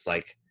that are just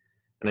like,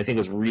 and I think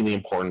it's really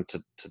important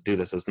to do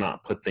this, is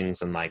not put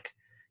things in like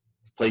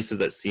places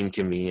that seem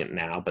convenient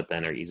now but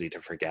then are easy to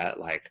forget,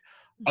 like,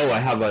 oh, I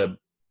have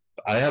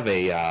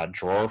a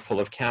drawer full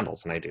of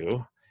candles, and I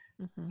do,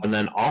 and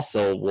then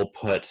also we'll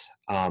put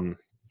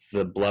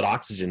the blood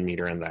oxygen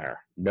meter in there.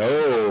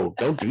 No,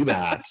 don't do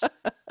that.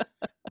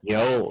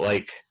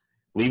 Like,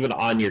 leave it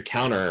on your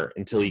counter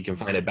until you can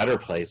find a better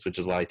place, which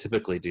is what I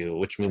typically do,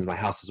 which means my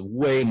house is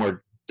way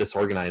more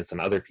disorganized than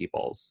other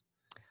people's.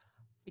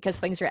 Because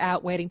things are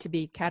out waiting to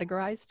be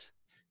categorized?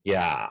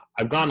 Yeah,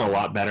 I've gotten a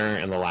lot better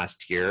in the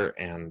last year,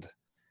 and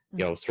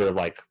sort of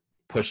like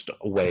pushed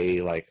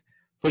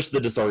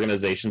the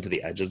disorganization to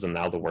the edges, and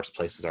now the worst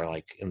places are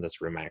like in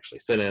this room I actually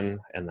sit in,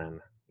 and then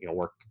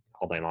work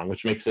all day long,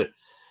 which makes it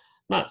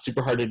not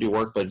super hard to do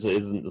work, but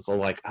it's all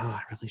like, oh,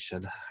 I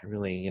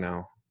really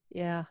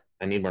yeah,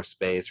 I need more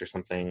space or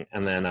something.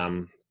 And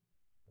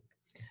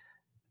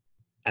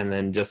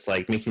then just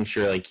like making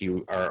sure like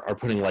you are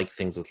putting like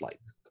things with like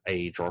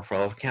a drawer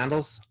full of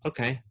candles.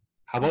 Okay,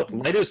 how about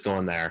lighters go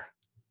in there?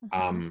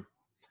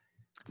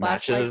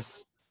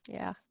 Matches,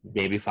 yeah,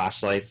 maybe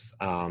flashlights.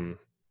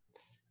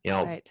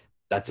 right.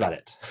 That's about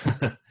it.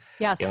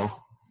 Yes.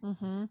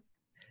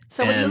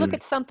 So when you look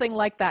at something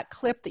like that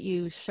clip that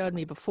you showed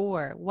me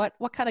before, what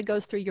kind of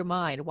goes through your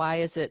mind?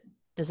 Why does it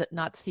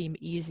not seem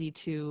easy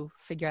to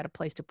figure out a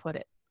place to put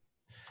it?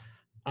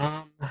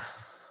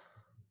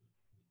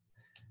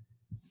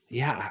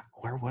 Yeah,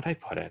 where would I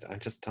put it? I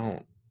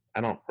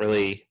don't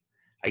really,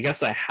 I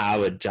guess I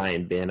have a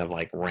giant bin of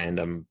like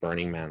random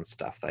Burning Man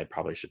stuff that I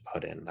probably should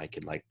put in. I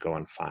could like go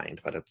and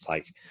find, but it's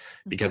like,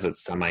 because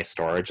it's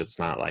semi-storage, it's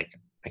not like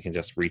I can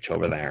just reach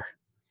over there.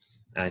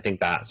 And I think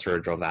that sort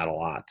of drove that a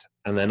lot.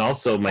 And then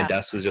also my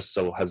desk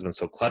has been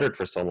so cluttered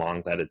for so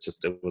long that it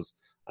was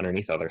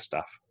underneath other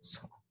stuff.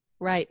 So.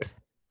 Right.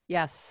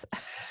 Yes.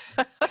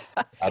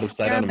 Out of sight,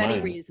 there out are of many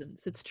mind.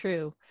 reasons. It's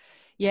true.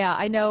 Yeah,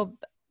 I know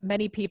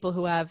many people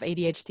who have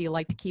ADHD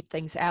like to keep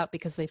things out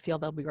because they feel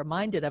they'll be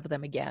reminded of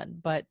them again,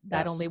 but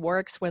that only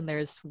works when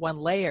there's one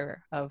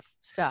layer of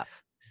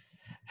stuff.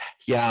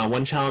 Yeah,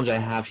 one challenge I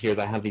have here is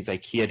I have these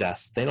IKEA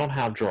desks. They don't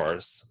have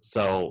drawers,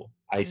 so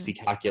I see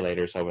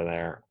calculators over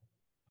there.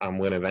 I'm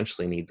going to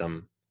eventually need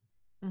them.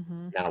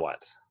 Now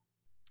what?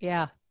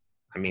 Yeah.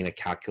 I mean, a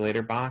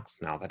calculator box?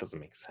 No, that doesn't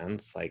make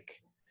sense.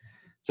 Like,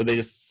 so they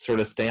just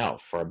sort of stay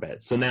out for a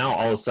bit. So now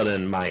all of a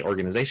sudden my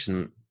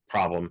organization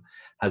problem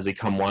has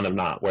become one of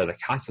not where the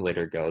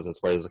calculator goes.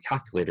 It's where does the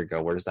calculator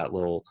go? Where does that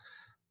little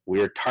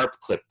weird tarp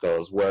clip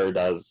goes? Where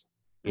does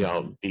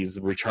these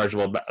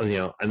rechargeable,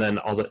 and then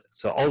all of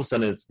a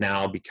sudden it's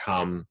now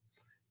become,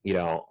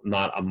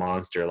 not a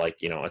monster, like,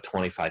 a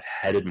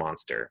 25-headed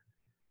monster.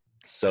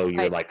 So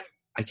you're Right. like,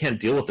 I can't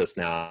deal with this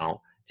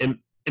now. And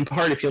in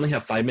part, if you only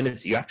have 5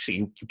 minutes, you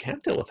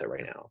can't deal with it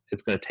right now.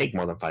 It's going to take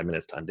more than 5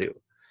 minutes to undo.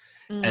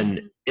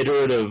 And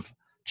iterative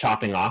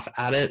chopping off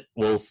at it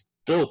will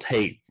still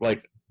take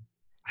like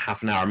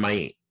half an hour.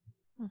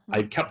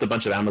 I've kept a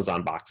bunch of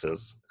Amazon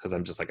boxes because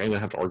I'm just like, I'm going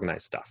to have to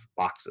organize stuff.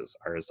 Boxes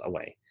are a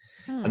way.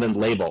 And then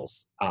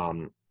labels.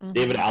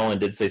 David Allen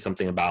did say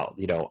something about,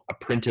 a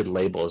printed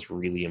label is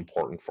really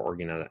important for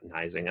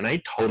organizing. And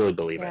I totally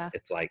believe it.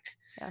 It's like,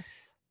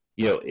 yes.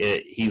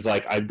 He's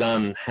like, I've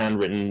done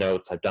handwritten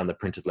notes. I've done the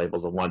printed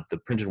labels. The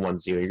printed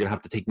ones, you're going to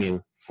have to take me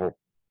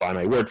by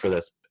my word for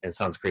this. It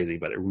sounds crazy,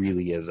 but it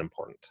really is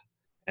important.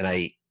 And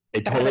I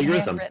totally agree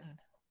with him.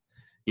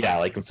 Yeah,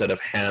 like instead of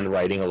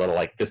handwriting a little,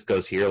 like this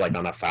goes here, like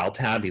on a file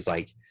tab, he's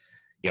like,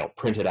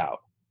 print it out.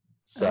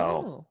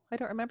 So I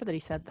don't remember that he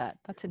said that.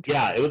 That's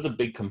interesting. Yeah, it was a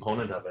big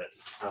component of it.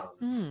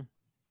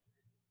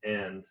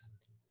 And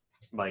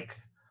like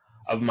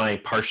of my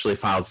partially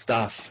filed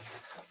stuff,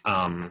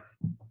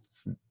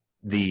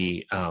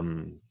 they'll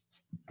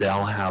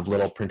have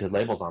little printed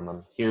labels on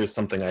them. Here's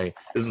something this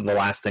is the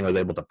last thing I was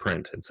able to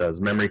print. It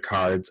says memory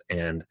cards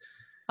and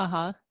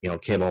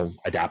cable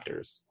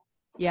adapters.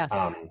 Yes.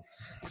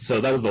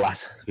 So that was the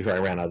last before I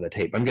ran out of the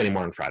tape. I'm getting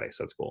more on Friday,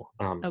 so it's cool.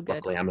 Good.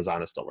 Luckily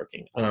Amazon is still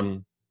working.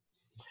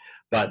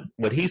 But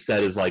what he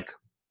said is like,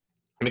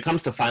 when it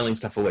comes to filing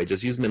stuff away,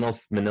 just use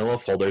manila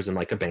folders in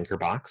like a banker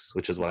box,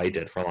 which is what I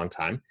did for a long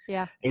time.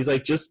 Yeah. And he's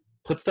like, just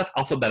put stuff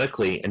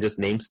alphabetically and just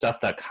name stuff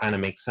that kind of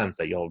makes sense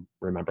that you'll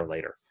remember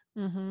later.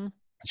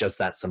 Just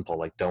that simple.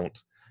 Like,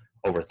 don't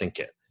overthink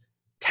it.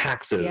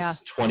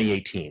 Taxes,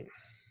 2018.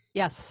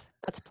 Yes,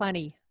 that's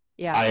plenty.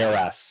 Yeah.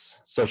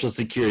 IRS, Social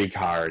Security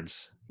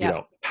cards,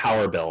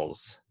 power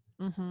bills,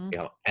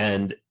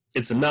 and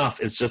it's enough.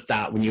 It's just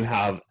that when you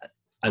have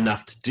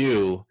enough to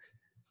do,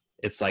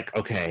 it's like,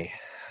 okay,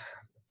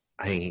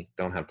 I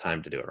don't have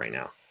time to do it right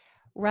now.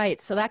 Right.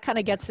 So that kind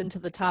of gets into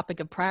the topic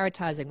of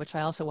prioritizing, which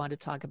I also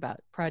wanted to talk about,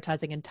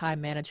 prioritizing and time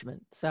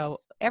management.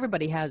 So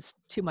everybody has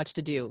too much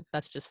to do.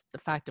 That's just the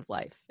fact of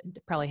life.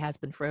 It probably has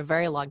been for a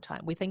very long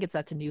time. We think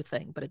that's a new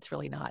thing, but it's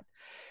really not.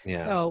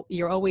 Yeah. So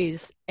you're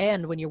always,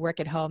 and when you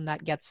work at home,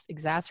 that gets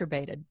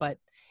exacerbated. But,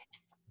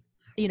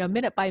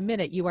 minute by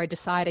minute, you are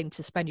deciding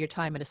to spend your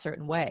time in a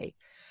certain way.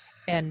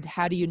 And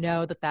how do you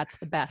know that that's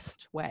the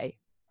best way?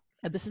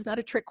 And this is not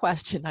a trick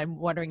question. I'm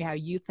wondering how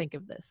you think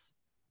of this.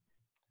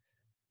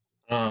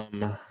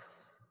 I'm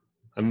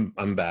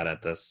bad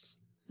at this.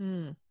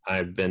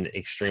 I've been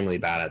extremely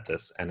bad at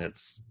this, and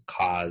it's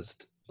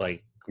caused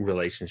like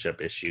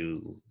relationship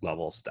issue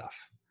level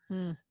stuff.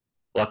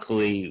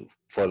 Luckily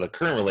for the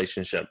current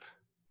relationship,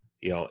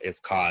 it's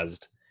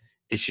caused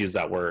issues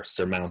that were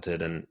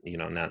surmounted, and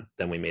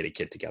then we made a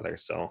kid together.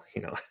 So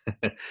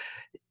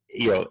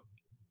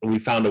we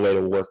found a way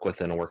to work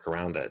with and work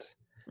around it.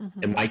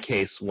 In my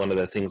case, one of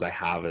the things I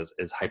have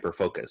is hyper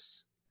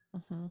focus,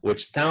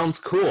 which sounds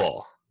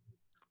cool.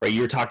 Right,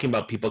 you were talking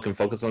about people can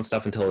focus on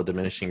stuff until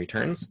diminishing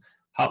returns.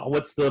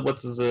 What's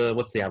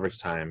the average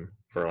time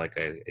for like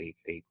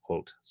a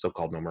quote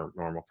so-called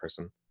normal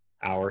person?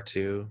 Hour,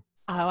 2?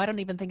 Oh, I don't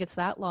even think it's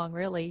that long,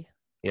 really.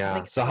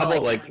 Yeah. So how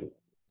about like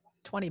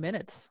 20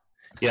 minutes?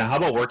 Yeah. How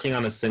about working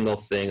on a single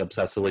thing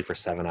obsessively for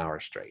 7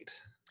 hours straight?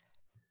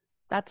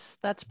 That's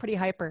pretty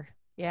hyper.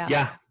 Yeah.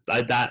 Yeah,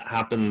 that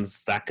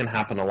happens. That can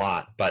happen a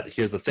lot. But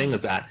here's the thing: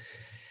 is that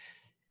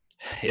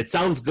it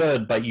sounds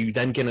good, but you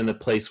then get in a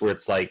place where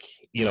it's like,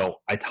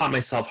 I taught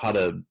myself how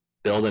to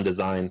build and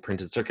design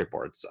printed circuit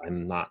boards.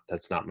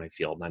 That's not my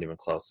field, not even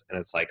close. And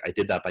it's like, I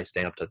did that by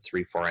staying up to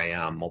 3, 4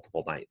 a.m.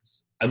 multiple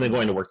nights and then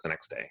going to work the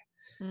next day.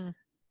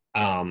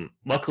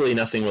 Luckily,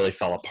 nothing really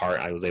fell apart.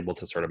 I was able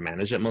to sort of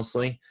manage it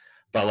mostly.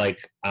 But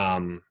like,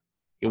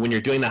 when you're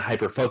doing that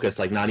hyper focus,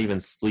 like not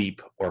even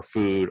sleep or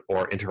food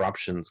or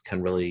interruptions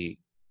can really,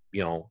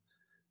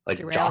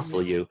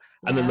 jostle you.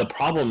 Yeah. And then the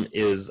problem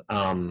is,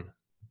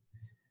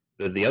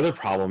 the other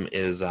problem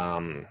is,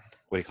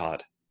 what do you call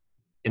it?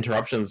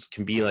 Interruptions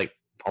can be like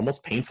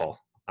almost painful.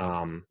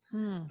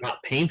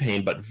 Not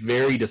pain, but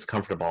very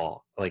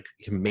discomfortable. Like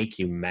can make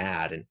you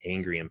mad and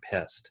angry and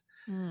pissed.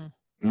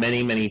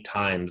 Many, many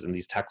times in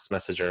these text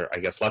messages, I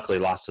guess luckily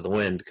lost to the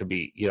wind, could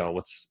be,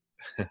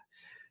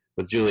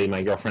 with Julie,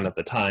 my girlfriend at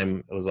the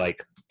time, it was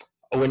like,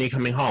 oh, when are you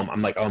coming home?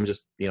 I'm like, oh, I'm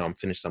just, I'm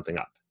finished something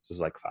up. This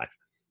is like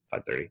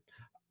 5:30.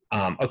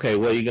 Okay,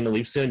 well, are you going to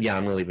leave soon? Yeah,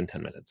 I'm going to leave in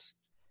 10 minutes.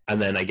 And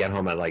then I get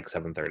home at like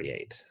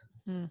 7:38,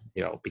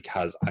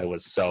 because I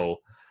was so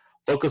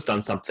focused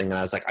on something and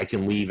I was like, I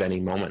can leave any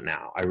moment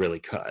now. I really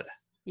could.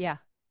 Yeah.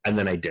 And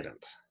then I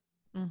didn't.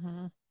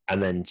 And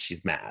then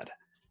she's mad.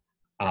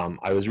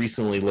 I was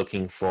recently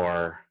looking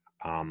for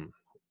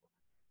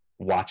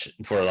watch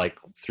for like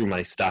through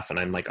my stuff, and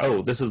I'm like,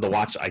 oh, this is the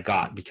watch I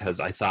got because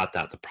I thought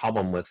that the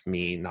problem with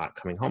me not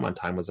coming home on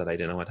time was that I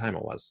didn't know what time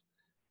it was.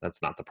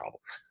 That's not the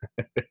problem.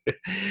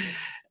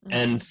 Mm.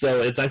 And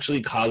so it's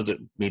actually caused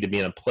me to be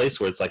in a place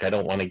where it's like I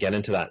don't want to get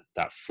into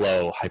that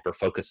flow, hyper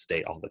focus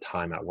state all the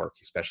time at work,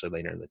 especially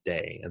later in the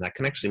day, and that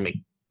can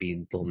actually be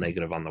a little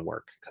negative on the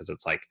work, because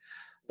it's like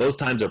those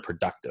times are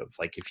productive.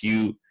 Like if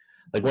you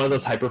like one of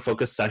those hyper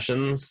focus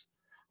sessions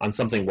on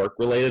something work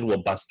related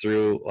will bust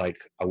through like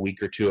a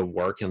week or two of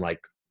work in like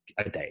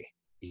a day.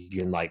 You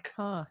can like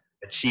Huh.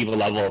 achieve a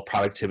level of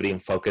productivity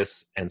and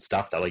focus and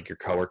stuff that like your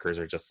coworkers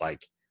are just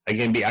like,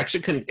 again,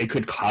 it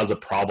could cause a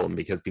problem,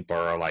 because people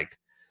are like,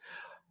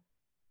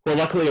 well,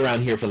 luckily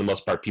around here for the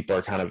most part people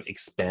are kind of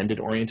expanded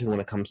oriented when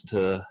it comes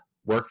to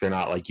work. They're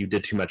not like, you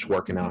did too much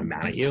work and now I'm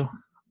mad at you.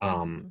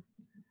 Mm-hmm.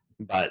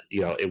 But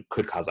it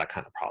could cause that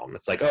kind of problem.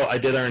 It's like, oh, I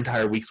did our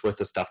entire week's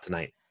worth of stuff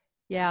tonight.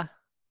 Yeah.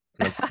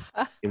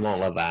 You won't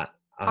love that.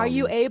 Are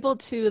you able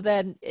to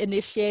then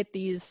initiate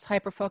these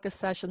hyper-focus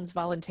sessions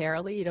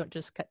voluntarily? You don't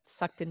just get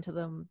sucked into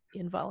them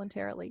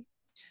involuntarily?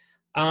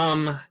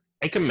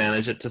 I can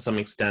manage it to some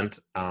extent.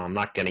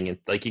 Not getting in,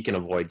 like, you can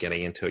avoid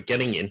getting into it.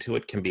 Getting into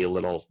it can be a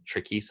little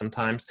tricky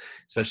sometimes,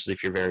 especially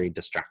if you're very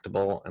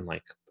distractible and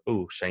like,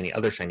 oh,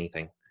 other shiny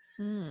thing.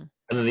 Mm.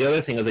 And then the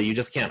other thing is that you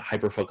just can't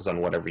hyper focus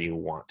on whatever you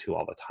want to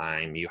all the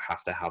time. You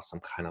have to have some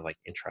kind of like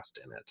interest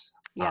in it.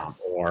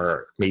 Yes.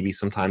 Or maybe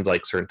sometimes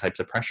like certain types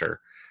of pressure.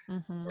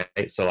 Mm-hmm.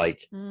 Right? So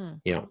like, Mm.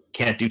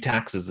 Can't do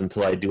taxes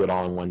until I do it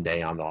all in one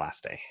day on the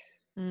last day.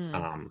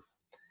 Mm.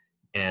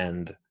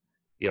 And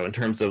in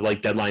terms of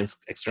like deadlines,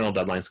 external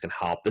deadlines can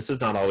help. This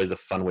is not always a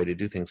fun way to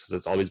do things, because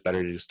it's always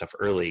better to do stuff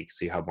early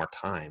so you have more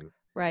time.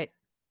 Right.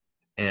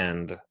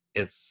 And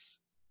it's,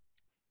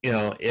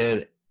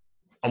 it,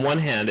 on one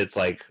hand, it's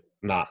like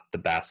not the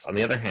best. On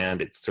the other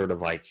hand, it's sort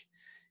of like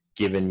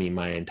given me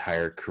my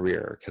entire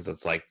career, because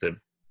it's like the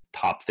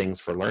top things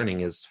for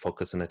learning is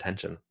focus and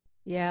attention.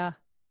 Yeah.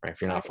 Right?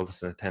 If you're not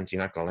focused and attention,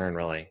 you're not going to learn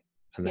really.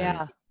 And then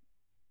Yeah.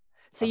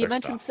 So you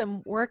mentioned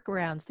some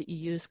workarounds that you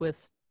use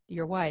with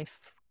your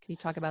wife. Can you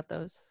talk about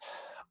those?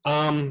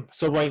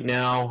 So right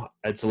now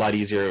it's a lot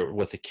easier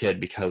with a kid,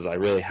 because I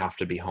really have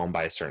to be home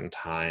by a certain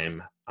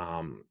time.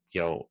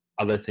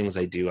 Other things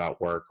I do at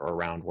work or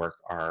around work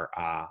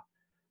are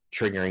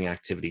triggering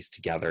activities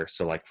together.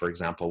 So like, for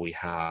example, we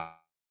have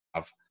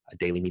a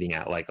daily meeting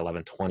at like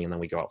 11:20, and then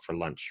we go out for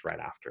lunch right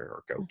after,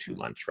 or go to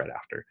lunch right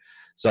after.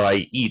 So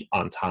I eat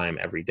on time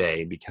every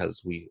day,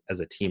 because we as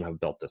a team have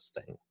built this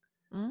thing.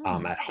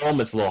 At home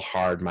it's a little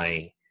hard.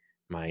 My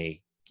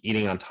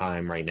eating on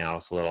time right now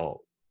is a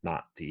little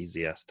not the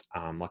easiest.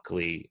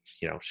 Luckily,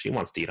 she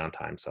wants to eat on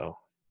time, so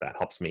that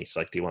helps me. She's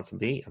like, do you want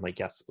something to eat? I'm like,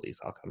 yes, please,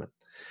 I'll come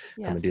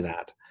and do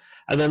that.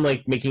 And then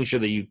like making sure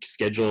that you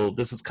schedule,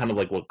 this is kind of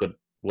like what good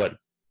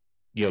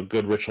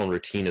ritual and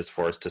routine is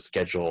for, is to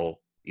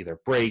schedule either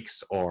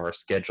breaks or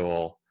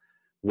schedule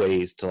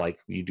ways to, like,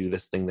 you do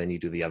this thing, then you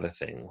do the other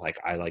thing. Like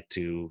I like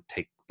to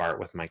take BART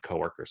with my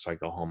coworkers, so I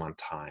go home on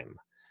time.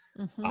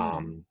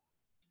 And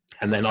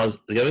then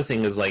the other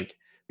thing is like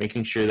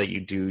making sure that you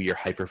do your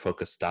hyper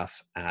focus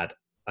stuff at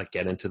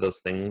get into those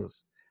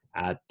things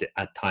at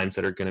times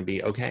that are going to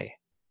be okay.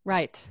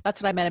 Right.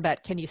 That's what I meant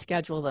about, can you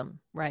schedule them?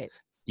 Right.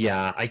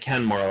 Yeah, I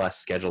can more or less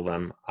schedule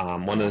them.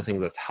 One of the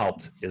things that's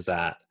helped is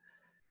that,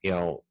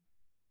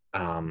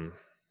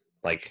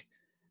 like,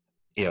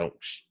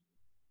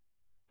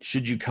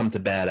 should you come to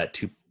bed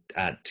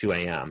at 2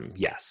 a.m.?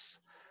 Yes.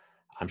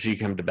 Should you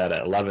come to bed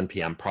at 11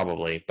 p.m.?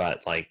 Probably,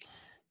 but like,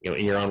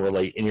 in your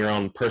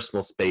own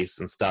personal space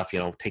and stuff,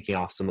 taking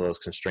off some of those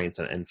constraints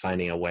and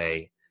finding a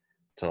way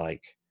to,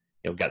 like,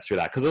 get through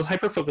that. Because those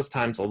hyper focus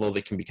times, although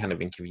they can be kind of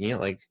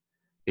inconvenient, like,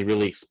 they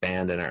really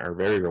expand and are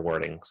very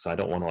rewarding. So I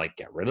don't want to like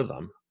get rid of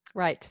them.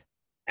 Right.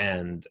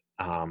 And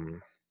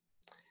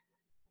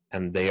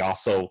they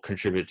also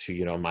contribute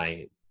to,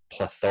 my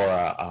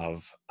plethora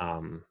of,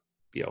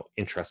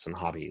 interests and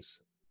hobbies.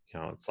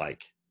 It's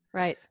like,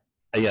 right.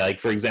 Yeah, like,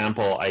 for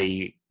example,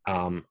 I,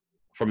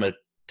 from a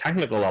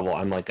technical level,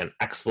 I'm like an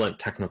excellent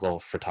technical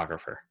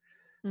photographer.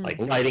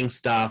 Like lighting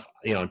stuff,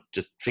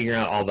 just figuring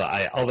out all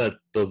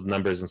those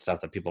numbers and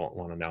stuff that people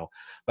want to know.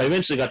 But I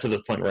eventually got to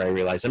this point where I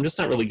realized I'm just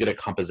not really good at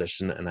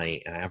composition, and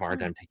I have a hard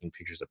time taking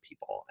pictures of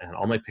people. And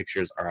all my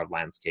pictures are of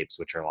landscapes,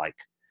 which are like,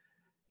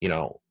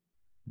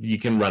 you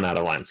can run out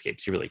of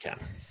landscapes. You really can.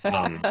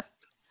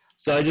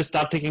 So I just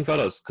stopped taking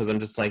photos, because I'm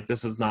just like,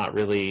 this is not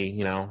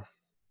really,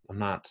 I'm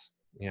not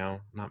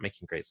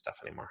making great stuff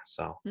anymore.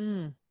 So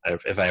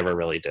if I ever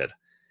really did,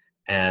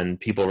 and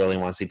people really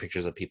want to see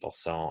pictures of people,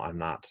 so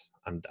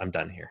I'm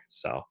done here.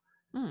 So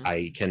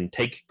I can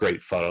take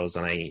great photos,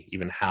 and I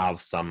even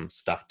have some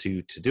stuff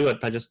to do it,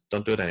 but I just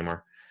don't do it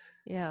anymore.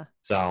 Yeah.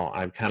 So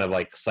I kind of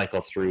like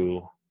cycle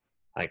through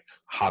like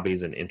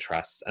hobbies and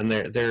interests, and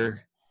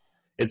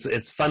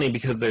it's funny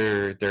because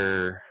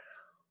they're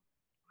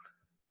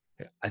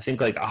I think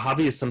like a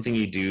hobby is something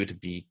you do to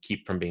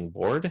keep from being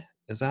bored.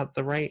 Is that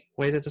the right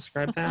way to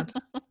describe that?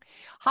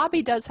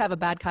 Hobby does have a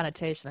bad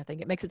connotation. I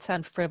think it makes it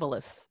sound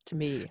frivolous to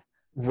me.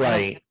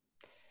 Right.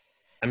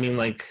 I mean,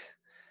 like,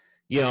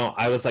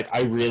 I was like,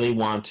 I really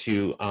want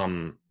to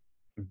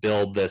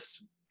build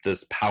this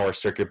this power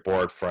circuit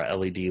board for a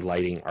LED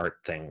lighting art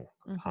thing,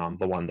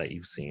 the one that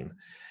you've seen.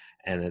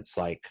 And it's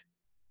like,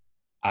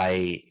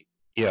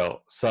 so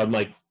I'm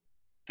like,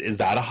 is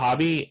that a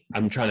hobby?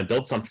 I'm trying to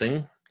build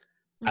something.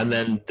 And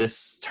then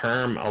this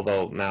term,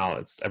 although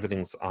now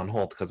everything's on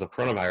hold because of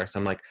coronavirus,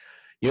 I'm like,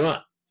 you know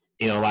what?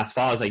 Last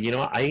fall I was like, you know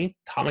what? I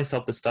taught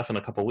myself this stuff in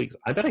a couple of weeks.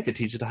 I bet I could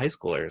teach it to high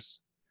schoolers.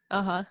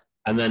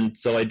 And then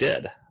so I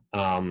did. So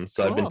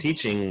cool. I've been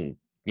teaching,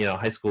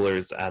 high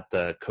schoolers at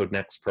the Code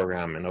Next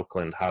program in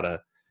Oakland how to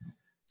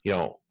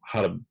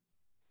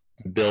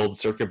build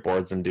circuit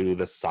boards and do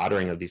the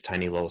soldering of these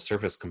tiny little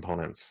surface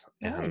components.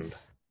 Nice. And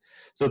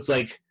so it's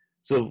like,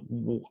 so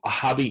a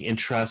hobby,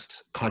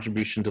 interest,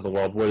 contribution to the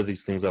world, where do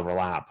these things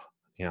overlap?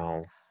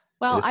 Well,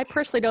 I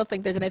personally don't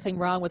think there's anything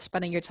wrong with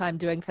spending your time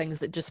doing things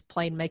that just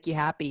plain make you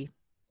happy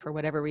for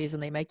whatever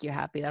reason they make you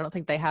happy. I don't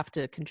think they have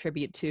to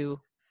contribute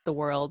to the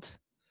world.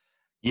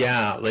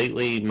 Yeah,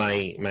 lately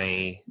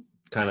my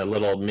kind of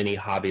little mini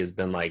hobby has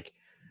been like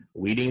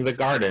weeding the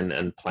garden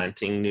and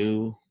planting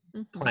new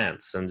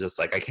plants, and just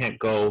like I can't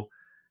go,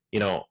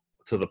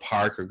 to the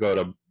park or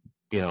go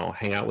to,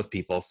 hang out with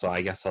people, so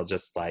I guess I'll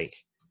just like,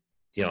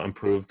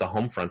 improve the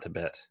home front a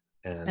bit.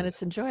 And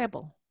it's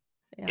enjoyable.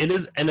 Yeah. It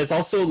is, and it's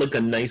also like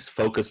a nice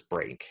focus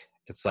break.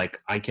 It's like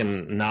I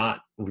can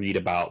not read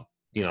about,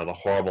 the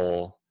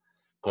horrible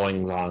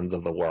goings-ons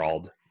of the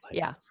world.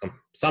 Like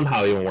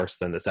somehow even worse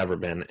than it's ever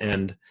been.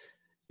 And,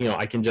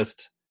 I can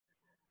just,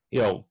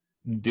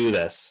 do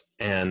this.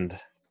 And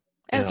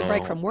it's a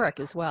break from work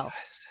as well.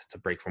 It's a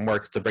break from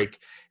work.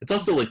 It's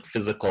also like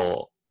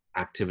physical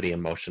activity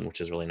and motion,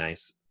 which is really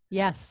nice.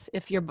 Yes.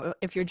 If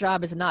your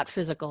job is not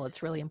physical,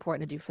 it's really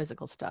important to do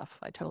physical stuff.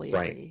 I totally agree.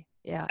 Right.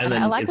 Yeah. And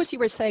I like what you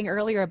were saying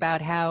earlier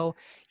about how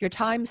your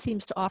time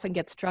seems to often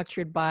get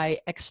structured by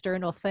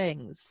external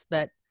things,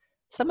 that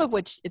some of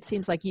which it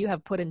seems like you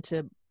have put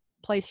into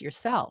place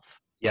yourself.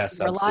 Yes,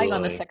 You're relying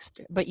on this,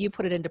 but you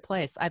put it into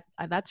place.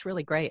 That's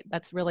really great.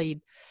 That's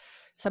really,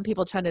 some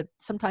people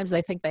sometimes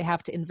they think they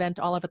have to invent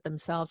all of it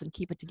themselves and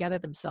keep it together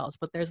themselves.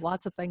 But there's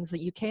lots of things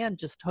that you can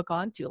just hook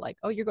on to, like,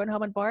 oh, you're going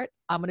home on BART?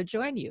 I'm going to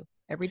join you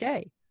every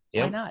day.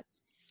 Yep. Why not?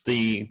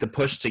 The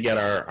push to get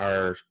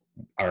our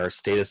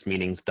status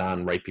meetings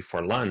done right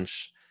before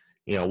lunch,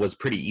 was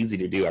pretty easy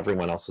to do.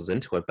 Everyone else was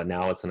into it, but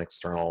now it's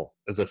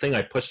it's a thing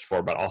I pushed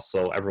for, but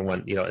also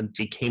everyone,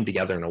 it came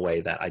together in a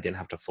way that I didn't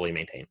have to fully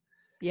maintain.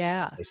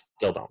 Yeah. I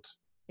still don't.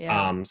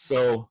 Yeah.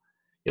 So,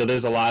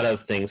 there's a lot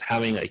of things.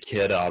 Having a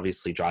kid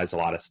obviously drives a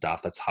lot of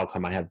stuff. That's how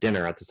come I have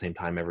dinner at the same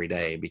time every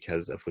day,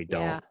 because if we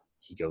don't,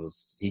 he doesn't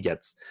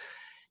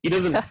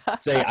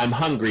say I'm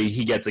hungry.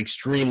 He gets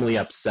extremely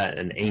upset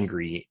and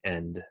angry,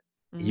 and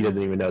he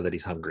doesn't even know that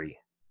he's hungry.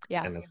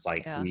 Yeah. And it's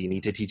like, we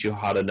need to teach you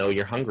how to know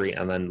you're hungry,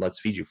 and then let's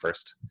feed you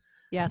first.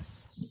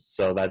 Yes.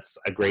 So that's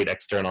a great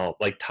external,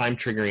 like time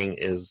triggering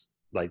is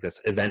like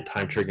this event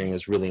time triggering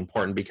is really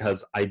important,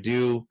 because I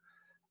do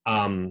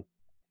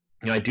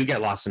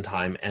get lost in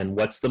time, and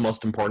what's the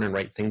most important and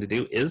right thing to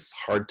do is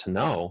hard to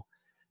know.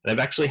 And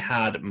I've actually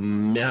had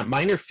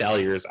minor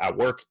failures at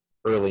work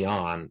early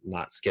on,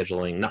 not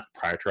scheduling, not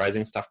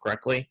prioritizing stuff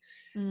correctly.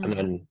 And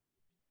then,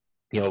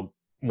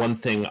 one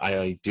thing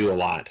I do a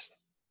lot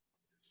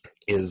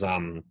is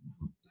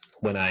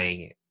when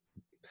I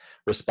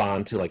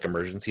respond to like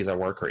emergencies at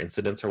work or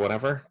incidents or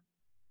whatever,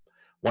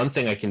 one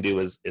thing I can do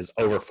is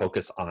over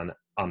focus on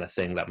a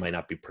thing that might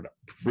not be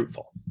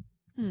fruitful.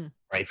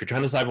 Right? If you're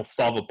trying to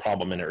solve a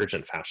problem in an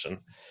urgent fashion,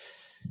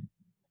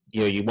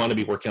 you want to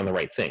be working on the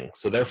right thing.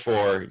 So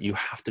therefore, you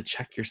have to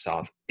check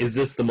yourself. Is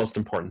this the most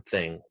important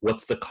thing?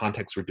 What's the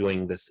context we're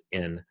doing this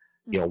in?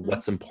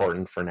 What's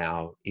important for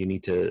now? I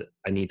need to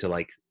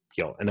like,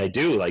 and I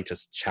do like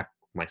just check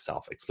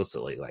myself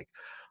explicitly, like,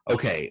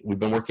 okay, we've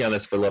been working on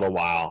this for a little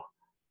while.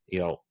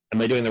 Am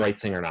I doing the right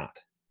thing or not?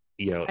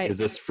 Is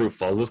this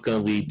fruitful? Is this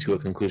going to lead to a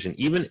conclusion?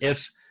 Even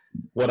if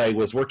what I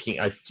was working,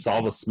 I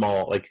solve a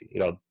small, like,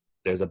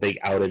 there's a big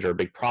outage or a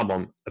big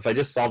problem. If I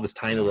just solve this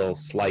tiny little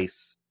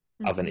slice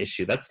of an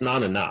issue, that's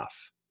not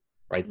enough,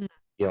 right?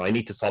 I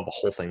need to solve the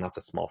whole thing, not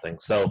the small thing.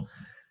 So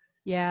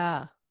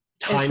yeah.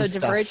 And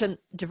so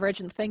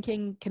divergent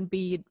thinking can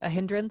be a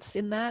hindrance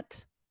in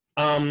that?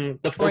 The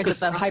focus, or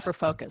is it the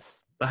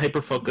hyperfocus? The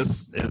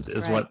hyperfocus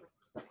is right. What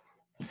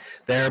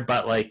there,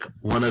 but like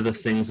one of the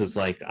things is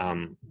like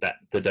that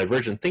the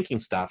divergent thinking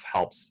stuff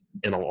helps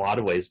in a lot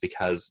of ways,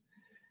 because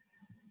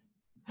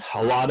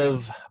a lot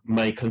of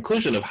my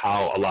conclusion of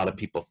how a lot of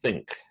people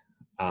think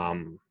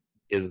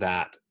is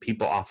that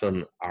people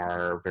often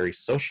are very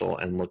social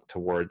and look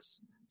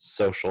towards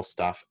social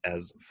stuff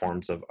as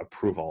forms of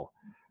approval,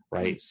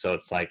 right? So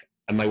it's like,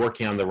 am I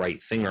working on the right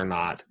thing or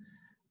not?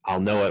 I'll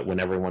know it when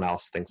everyone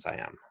else thinks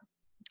I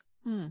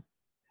am.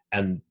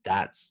 And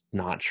that's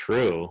not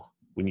true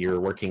when you're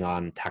working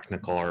on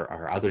technical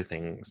or other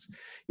things.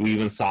 We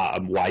even saw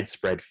a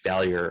widespread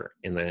failure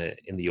in the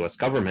US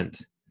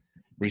government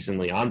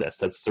recently on this.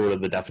 That's sort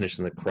of the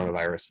definition of the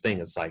coronavirus thing.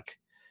 It's like,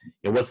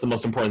 what's the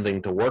most important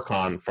thing to work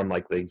on from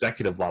like the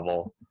executive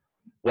level?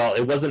 Well,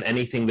 it wasn't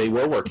anything they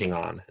were working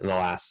on in the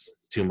last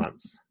 2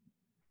 months.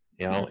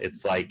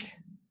 It's like,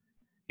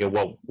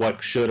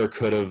 what should or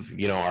could have,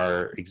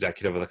 our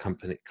executive of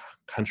the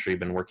country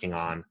been working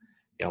on?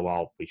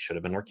 Well, we should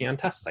have been working on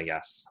tests, I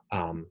guess.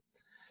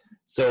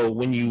 So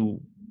when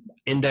you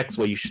index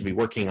what you should be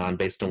working on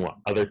based on what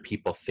other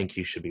people think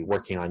you should be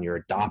working on, you're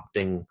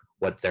adopting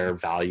what their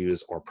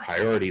values or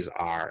priorities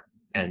are.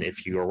 And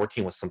if you are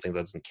working with something that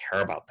doesn't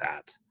care about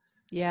that,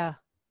 yeah,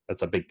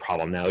 that's a big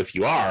problem. Now, if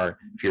you're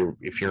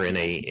in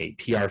a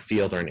PR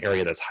field or an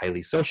area that's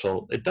highly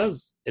social, it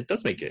does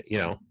make it,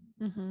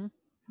 mm-hmm.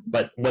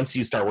 But once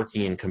you start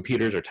working in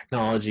computers or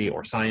technology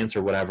or science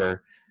or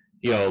whatever,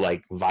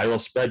 like viral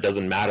spread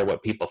doesn't matter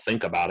what people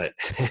think about it.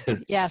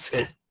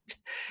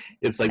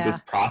 It's like this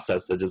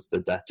process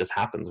that just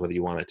happens whether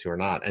you want it to or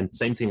not. And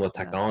same thing with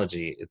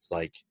technology. It's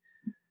like,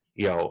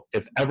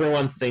 if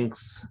everyone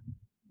thinks,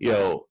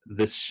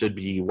 this should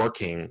be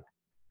working,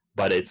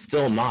 but it's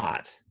still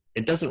not,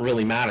 it doesn't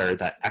really matter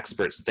that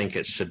experts think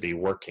it should be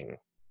working,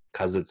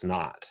 because it's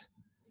not.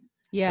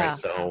 Yeah. Right?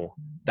 So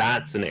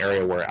that's an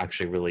area where it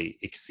actually really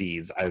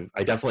exceeds.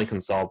 I definitely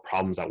can solve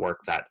problems at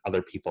work that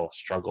other people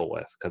struggle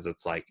with, because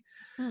it's like,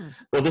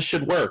 well, this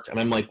should work. And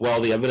I'm like,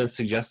 well, the evidence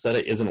suggests that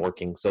it isn't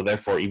working. So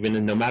therefore,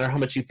 no matter how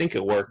much you think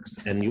it works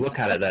and you look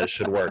at it that it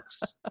should work,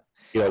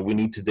 we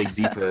need to dig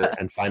deeper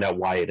and find out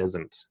why it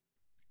isn't.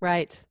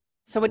 Right.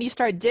 So when you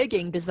start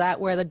digging, does that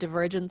where the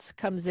divergence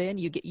comes in?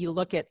 You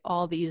look at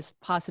all these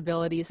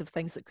possibilities of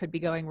things that could be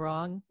going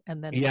wrong,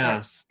 and then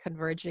start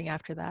converging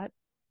after that?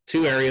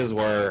 Two areas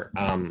where,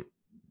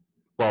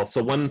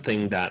 so one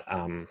thing that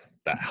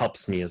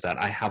helps me is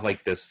that I have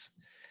like this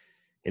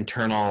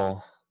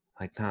internal,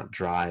 like, not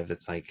drive.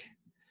 It's like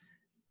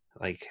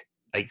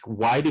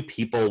why do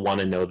people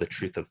want to know the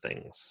truth of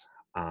things?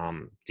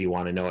 Do you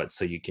want to know it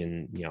so you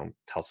can,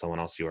 tell someone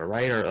else you were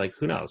right, or like,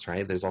 who knows,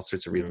 right? There's all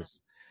sorts of reasons.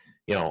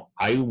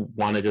 I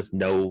want to just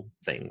know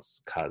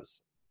things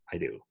because I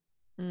do,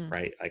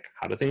 right? Like,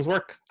 how do things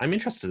work? I'm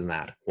interested in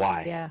that.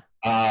 Why?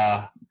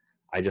 Yeah.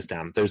 I just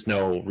am. There's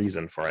no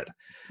reason for it.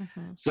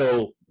 Mm-hmm.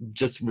 So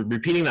just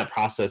repeating that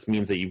process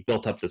means that you've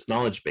built up this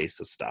knowledge base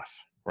of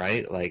stuff,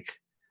 right? Like,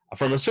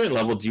 from a certain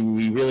level,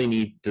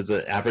 does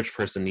the average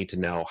person need to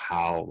know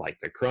how, like,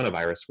 the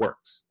coronavirus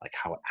works, like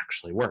how it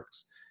actually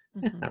works?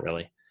 Mm-hmm. Not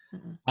really.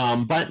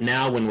 Mm-hmm. But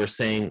now when we're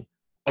saying,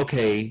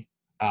 okay,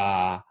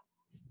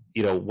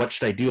 what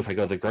should I do if I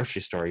go to the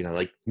grocery store?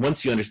 Like,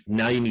 once you understand,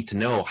 now you need to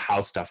know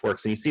how stuff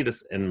works. And you see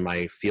this in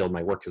my field,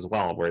 my work as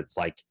well, where it's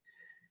like,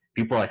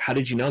 people are like, how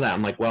did you know that?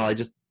 I'm like, well, I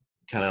just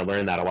kind of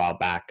learned that a while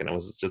back, and it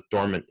was just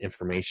dormant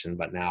information,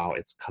 but now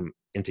it's come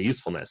into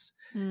usefulness.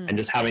 And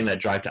just having that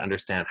drive to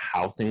understand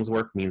how things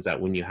work means that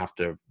when you have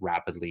to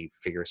rapidly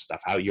figure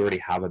stuff out, you already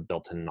have a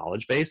built-in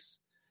knowledge base.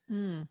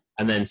 And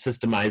then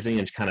systemizing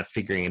and kind of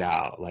figuring it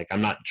out. Like,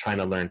 I'm not trying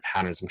to learn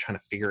patterns. I'm trying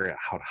to figure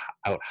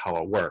out how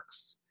it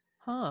works.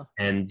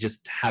 And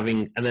just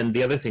and then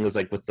the other thing is,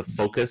 like, with the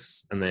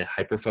focus and the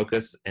hyper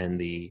focus and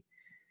the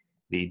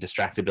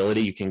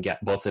distractibility, you can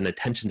get both an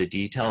attention to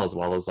detail as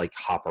well as, like,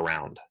 hop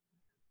around.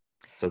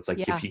 So it's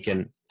like, if you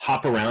can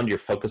hop around your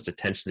focused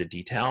attention to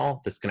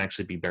detail, this can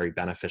actually be very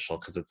beneficial,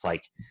 because it's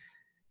like,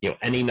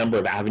 any number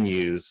of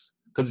avenues,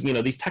 because,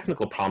 these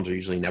technical problems are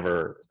usually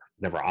never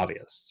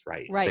obvious,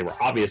 right? If they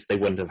were obvious, they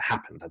wouldn't have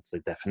happened. That's the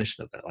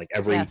definition of it. Like,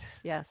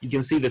 you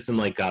can see this in,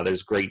 like,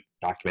 there's great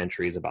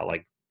documentaries about,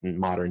 like,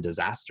 modern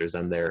disasters,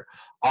 and they're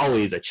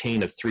always a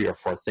chain of 3 or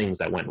 4 things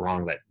that went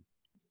wrong, that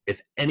if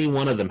any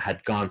one of them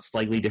had gone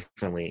slightly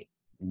differently,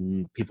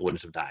 people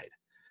wouldn't have died.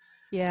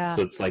 Yeah.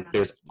 So it's like,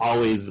 there's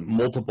always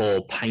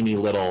multiple tiny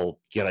little,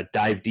 you got to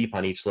dive deep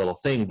on each little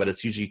thing, but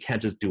it's usually, you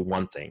can't just do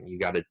one thing. You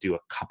got to do a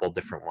couple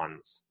different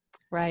ones.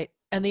 Right.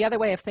 And the other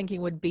way of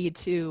thinking would be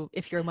to,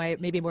 if you're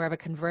maybe more of a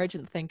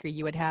convergent thinker,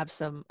 you would have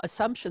some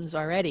assumptions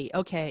already.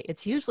 Okay,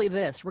 it's usually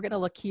this. We're going to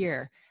look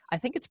here. I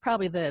think it's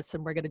probably this,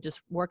 and we're going to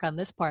just work on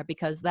this part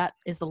because that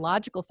is the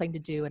logical thing to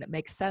do, and it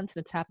makes sense,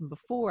 and it's happened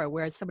before.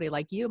 Whereas somebody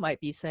like you might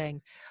be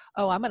saying,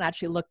 oh, I'm going to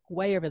actually look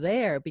way over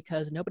there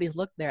because nobody's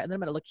looked there. And then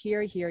I'm going to look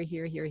here, here,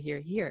 here, here, here,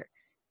 here,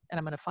 and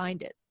I'm going to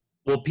find it.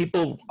 Well,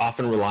 people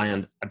often rely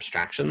on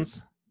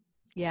abstractions.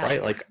 Yeah.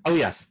 Right? Like, oh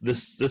yes,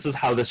 this is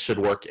how this should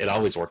work. It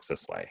always works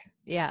this way.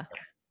 Yeah.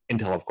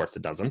 Until, of course,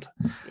 it doesn't.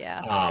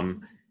 Yeah.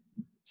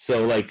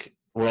 So, like,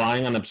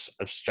 relying on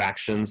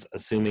abstractions,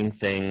 assuming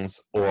things,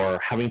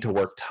 or having to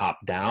work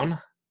top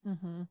down.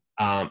 Mm-hmm.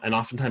 And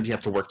oftentimes you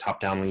have to work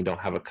top down when you don't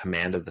have a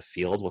command of the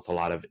field with a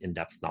lot of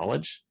in-depth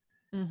knowledge.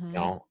 Mm-hmm.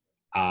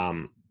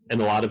 And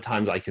a lot of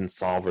times I can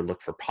solve or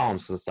look for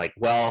problems because it's like,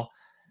 well,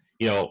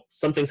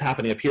 something's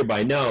happening up here, but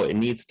I know it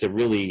needs to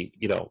really,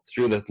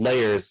 through the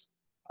layers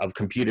of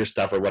computer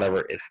stuff or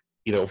whatever,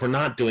 if we're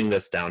not doing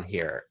this down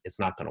here, it's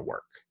not going to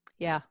work.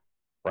 Yeah.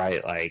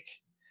 Right. Like,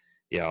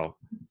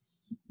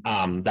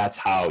 that's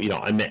how,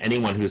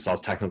 anyone who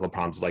solves technical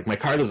problems is like, my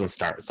car doesn't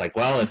start. It's like,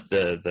 well, if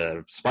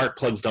the spark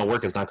plugs don't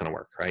work, it's not going to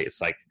work. Right.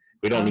 It's like,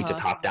 we don't need to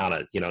top down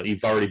it.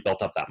 You've already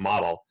built up that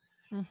model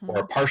or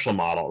a partial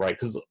model, right?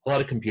 Because a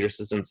lot of computer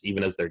systems,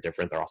 even as they're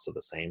different, they're also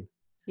the same.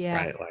 Yeah.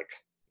 Right. Like,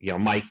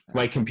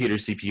 my computer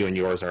CPU and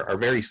yours are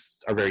very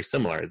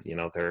similar.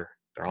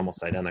 They're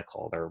almost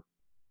identical. They're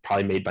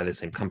probably made by the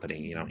same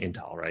company,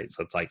 Intel, right?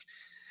 So it's like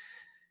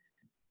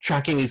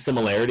tracking these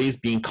similarities,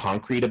 being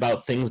concrete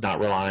about things, not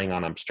relying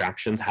on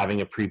abstractions,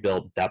 having a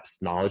pre-built depth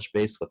knowledge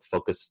base with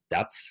focused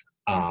depth.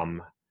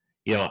 And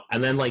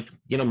then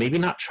maybe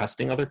not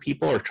trusting other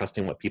people or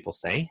trusting what people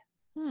say.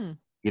 Yeah.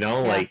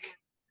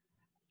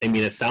 I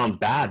mean, it sounds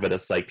bad, but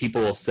it's like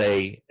people will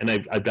say, and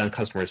I've done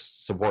customer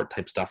support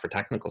type stuff for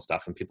technical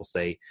stuff, and people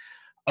say,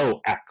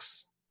 oh,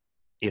 X,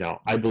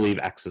 I believe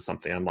X is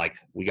something. I'm like,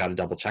 we got to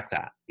double check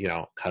that,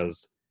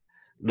 because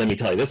let me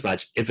tell you this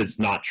much, if it's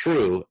not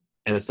true,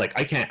 and it's like,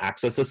 I can't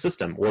access the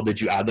system. Well,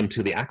 did you add them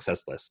to the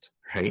access list,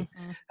 right?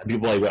 And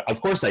people are like, well, of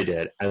course I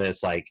did. And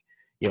it's like,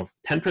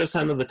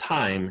 10% of the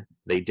time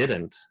they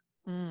didn't.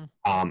 And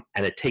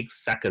it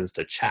takes seconds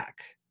to check.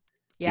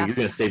 Yeah. You're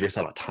going to save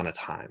yourself a ton of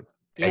time,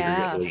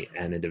 aggregately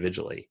and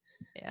individually.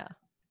 Yeah.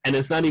 And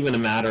it's not even a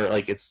matter,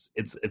 like, it's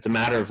a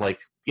matter of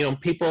like,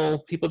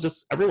 people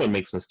just, everyone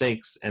makes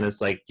mistakes. And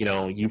it's like,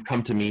 you've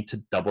come to me to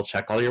double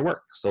check all your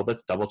work. So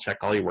let's double check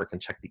all your work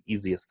and check the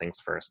easiest things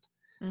first.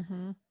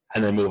 And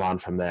then move on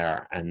from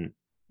there. And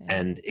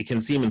it can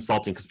seem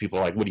insulting because people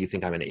are like, what do you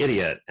think, I'm an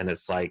idiot? And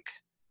it's like,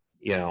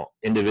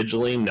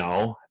 individually,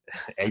 no.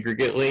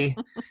 Aggregately,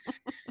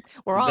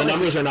 the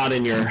numbers are not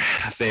in your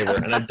favor.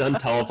 And I've done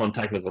telephone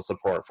technical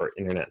support for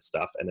internet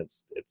stuff, and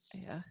it's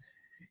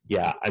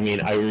I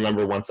mean, I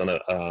remember once on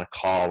a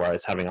call where I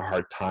was having a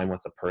hard time with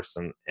a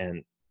person,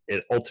 and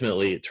it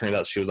turned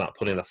out she was not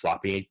putting the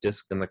floppy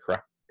disk in the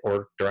correct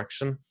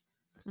direction.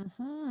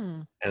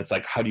 And it's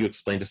like, how do you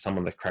explain to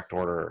someone the correct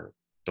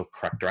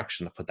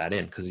direction to put that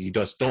in? Because you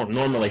just don't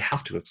normally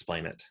have to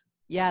explain it.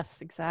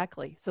 Yes,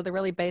 exactly. So the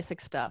really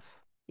basic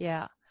stuff.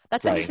 Yeah.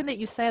 That's interesting that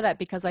you say that,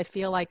 because I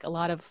feel like a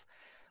lot of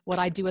what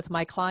I do with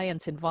my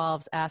clients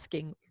involves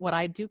asking what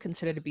I do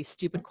consider to be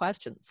stupid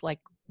questions, like,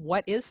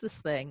 what is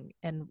this thing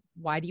and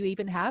why do you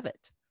even have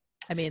it?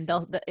 I mean,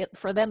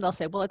 for them, they'll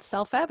say, well, it's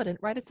self-evident,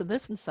 right? It's a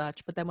this and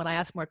such. But then when I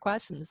ask more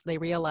questions, they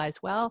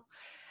realize, well,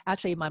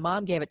 actually, my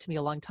mom gave it to me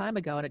a long time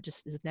ago, and it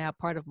just is now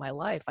part of my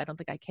life. I don't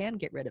think I can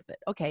get rid of it.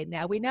 Okay,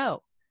 now we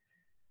know.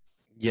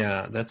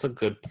 Yeah, that's a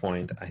good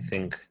point. I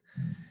think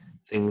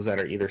things that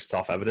are either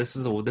self-evident,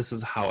 this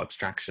is how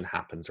abstraction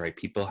happens, right?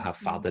 People have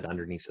filed it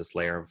underneath this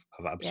layer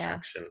of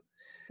abstraction.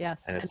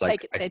 Yes, and it's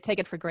they take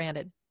it for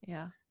granted.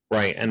 Yeah.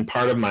 Right. And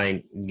part of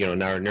my,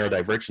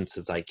 neurodivergence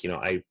is like,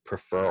 I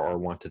prefer or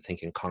want to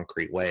think in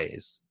concrete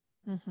ways.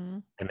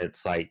 And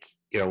it's like,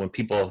 when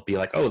people be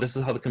like, oh, this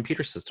is how the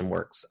computer system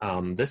works.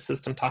 This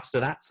system talks to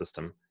that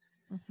system.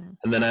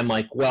 And then I'm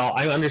like, well,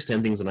 I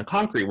understand things in a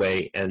concrete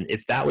way. And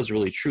if that was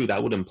really true,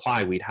 that would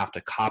imply we'd have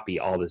to copy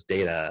all this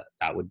data.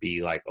 That would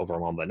be like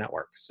overwhelm the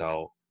network.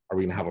 So are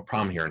we going to have a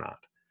problem here or not?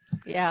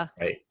 Yeah.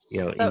 Right.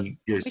 So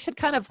we should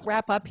kind of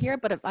wrap up here,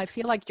 but if I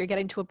feel like you're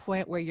getting to a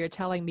point where you're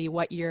telling me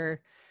what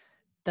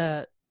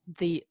the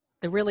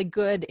really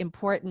good,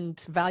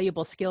 important,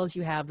 valuable skills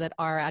you have that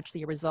are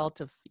actually a result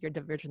of your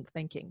divergent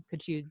thinking.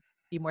 Could you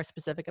be more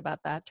specific about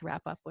that to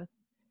wrap up with?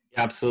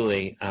 Yeah,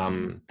 absolutely.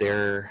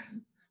 They're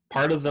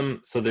part of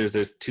them. So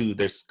there's two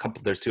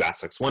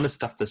aspects. One is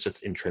stuff that's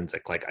just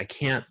intrinsic. Like, I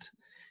can't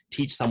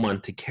teach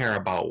someone to care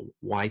about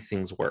why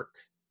things work.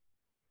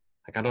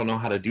 Like, I don't know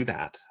how to do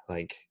that.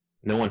 Like,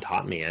 no one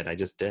taught me it. I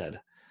just did.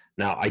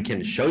 Now I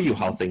can show you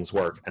how things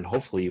work, and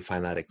hopefully you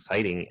find that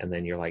exciting, and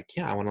then you're like,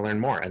 yeah, I want to learn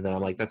more. And then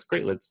I'm like, that's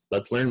great.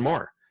 Let's learn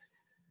more.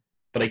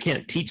 But I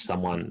can't teach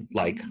someone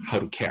like how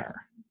to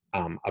care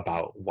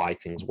about why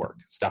things work.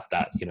 Stuff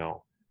that,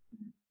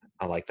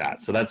 I like that.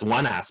 So that's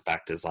one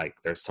aspect, is like,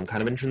 there's some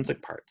kind of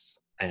intrinsic parts,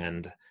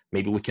 and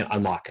maybe we can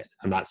unlock it.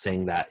 I'm not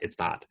saying that it's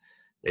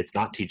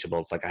not teachable.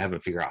 It's like, I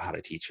haven't figured out how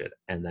to teach it.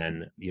 And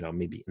then,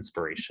 maybe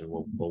inspiration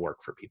will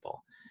work for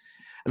people.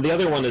 And the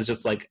other one is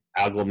just like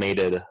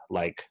amalgamated,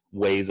 like,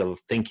 ways of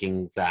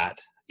thinking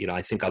that,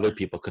 I think other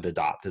people could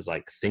adopt, is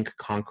like, think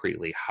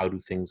concretely. How do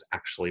things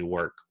actually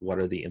work? What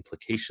are the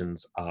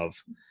implications of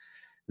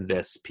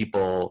this?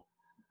 People,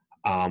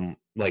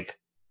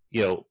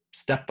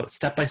 step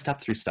by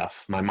step through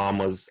stuff. My mom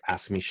was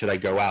asking me, should I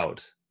go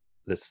out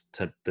on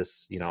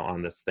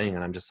this thing?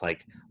 And I'm just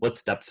like,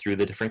 let's step through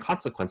the different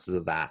consequences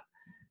of that.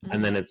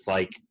 And then it's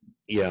like,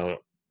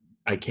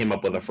 I came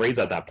up with a phrase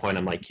at that point.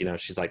 I'm like,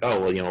 she's like, oh,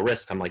 well,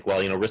 risk. I'm like,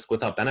 well, risk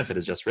without benefit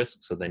is just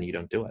risk. So then you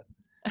don't do it,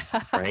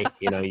 right?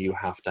 You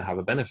have to have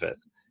a benefit.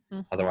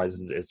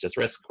 Otherwise it's just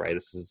risk, right?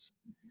 This is,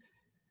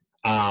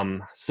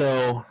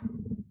 so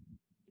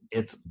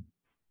it's,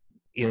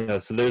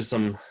 so there's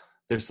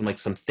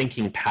some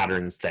thinking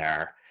patterns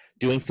there,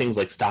 doing things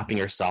like stopping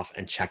yourself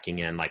and checking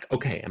in, like,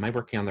 okay, am I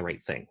working on the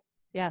right thing?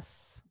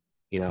 Yes.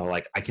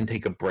 Like, I can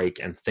take a break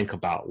and think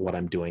about what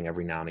I'm doing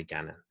every now and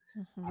again.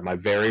 I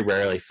very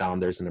rarely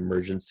found there's an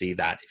emergency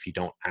that if you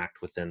don't act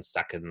within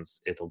seconds,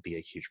 it'll be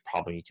a huge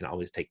problem. You can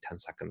always take 10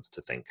 seconds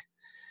to think.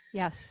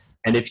 Yes.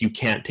 And if you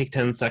can't take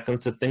 10 seconds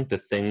to think, the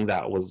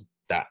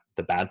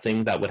bad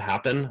thing that would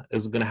happen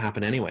is going to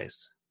happen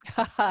anyways.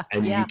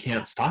 And you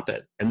can't stop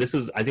it. And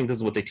I think this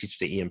is what they teach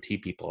the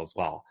EMT people as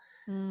well.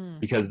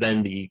 Because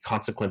then the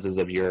consequences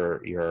of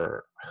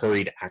your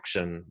hurried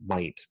action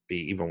might be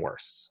even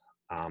worse.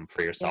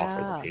 for yourself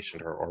or the Yeah.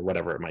 patient or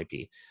whatever it might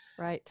be.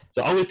 Right.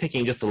 So always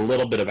taking just a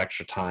little bit of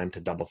extra time to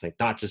double think,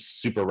 not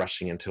just super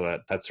rushing into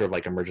it. That's sort of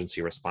like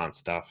emergency response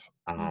stuff.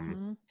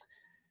 Mm-hmm.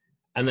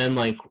 And then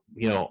like,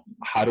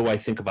 how do I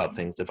think about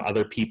things? If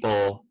other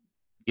people,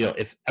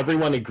 if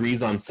everyone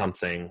agrees on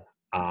something,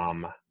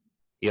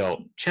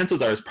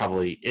 chances are it's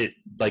probably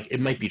it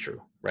might be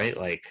true, right?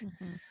 Like,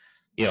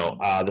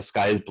 Mm-hmm. the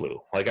sky is blue.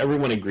 Like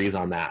everyone agrees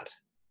on that.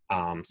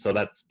 So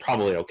that's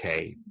probably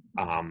okay.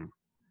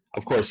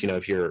 Of course,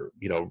 if you're,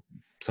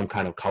 some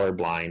kind of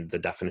colorblind, the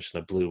definition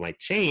of blue might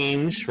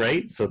change,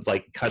 right? So it's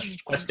like Mm-hmm.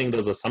 questioning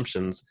those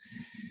assumptions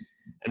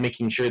and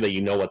making sure that you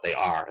know what they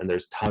are. And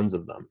there's tons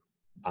of them.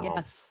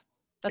 Yes.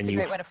 And That's a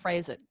great way to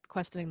phrase it,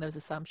 questioning those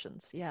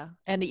assumptions. Yeah.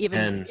 And even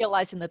and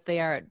realizing that they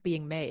are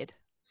being made.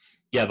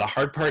 yeah, the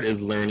hard part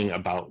is learning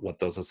about what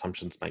those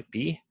assumptions might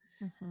be.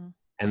 Mm-hmm.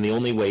 And the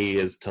only way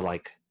is to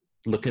like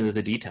look into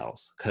the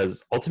details,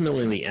 because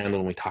ultimately in the end,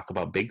 when we talk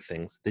about big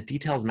things, the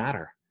details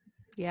matter.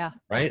 Yeah.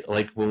 Right?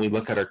 Like when we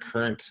look at our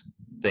current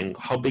thing,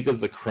 how big is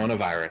the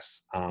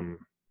coronavirus?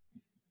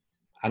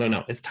 I don't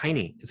know. It's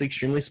tiny. It's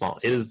extremely small.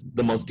 It is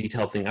the most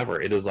detailed thing ever.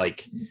 It is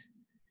like,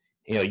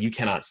 you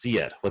cannot see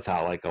it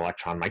without like an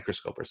electron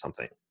microscope or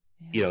something.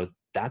 Yeah.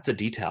 That's a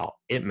detail.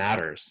 It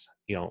matters.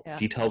 Yeah.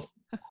 Details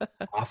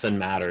often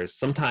matters.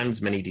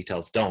 Sometimes many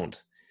details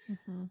don't.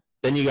 Mm-hmm.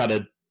 Then you got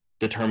to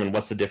determine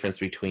what's the difference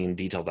between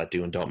details that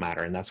do and don't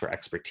matter. And that's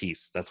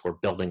where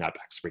building up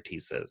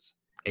expertise is.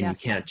 And you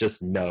Yes. can't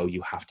just know,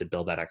 you have to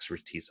build that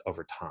expertise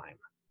over time.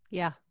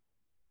 Yeah.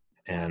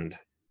 And,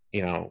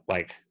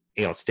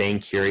 staying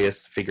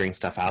curious, figuring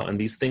stuff out. And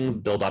these things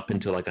build up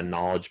into like a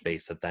knowledge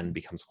base that then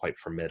becomes quite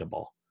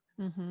formidable.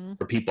 Mm-hmm.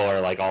 Where people are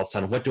like, all of a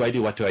sudden, what do I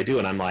do? What do I do?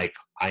 And I'm like,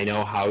 I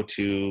know how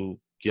to,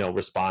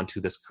 respond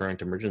to this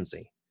current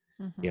emergency.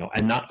 Mm-hmm.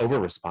 And not over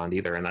respond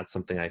either. And that's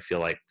something I feel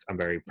like I'm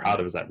very proud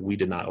of, is that we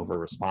did not over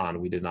respond.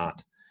 We did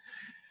not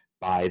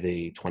buy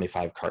the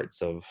 25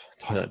 carts of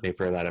toilet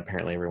paper that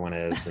apparently everyone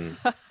is.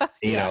 And,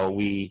 Yeah.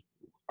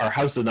 our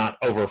house is not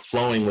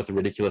overflowing with a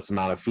ridiculous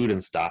amount of food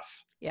and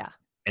stuff. Yeah.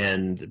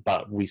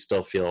 But we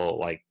still feel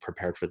like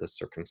prepared for this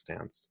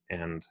circumstance.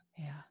 And,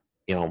 Yeah.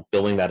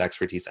 building that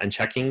expertise and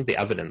checking the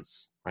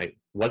evidence, right?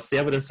 What's the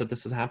evidence that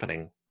this is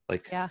happening?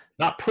 Like, Yeah.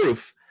 not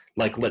proof,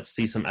 like, let's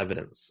see some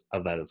evidence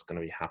of that it's going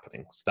to be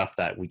happening, stuff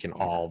that we can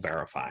all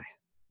verify.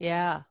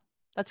 Yeah,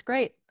 that's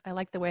great. I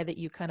like the way that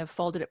you kind of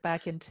folded it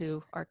back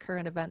into our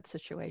current event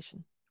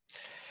situation.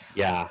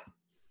 Yeah.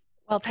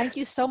 Well, thank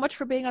you so much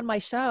for being on my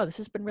show. This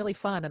has been really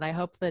fun. And I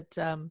hope that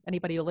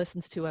anybody who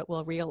listens to it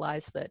will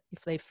realize that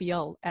if they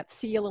feel at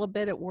sea a little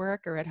bit at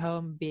work or at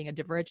home being a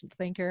divergent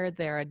thinker,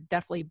 there are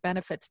definitely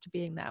benefits to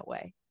being that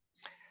way.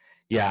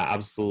 Yeah,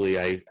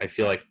 absolutely. I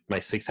feel like my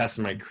success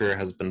in my career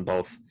has been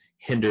both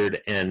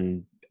hindered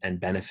and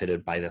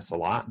benefited by this a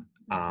lot.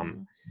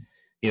 Mm-hmm.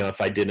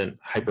 If I didn't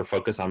hyper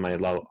focus on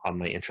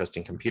my interest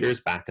in computers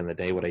back in the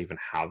day, would I even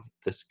have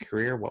this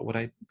career? What would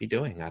I be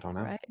doing? I don't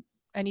know. Right.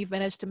 And you've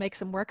managed to make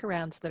some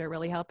workarounds that are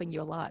really helping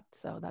you a lot.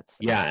 So that's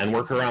and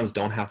workarounds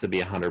don't have to be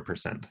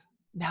 100%.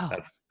 No.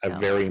 That's a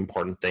very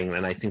important thing.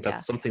 And I think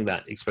that's something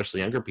that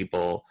especially younger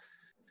people,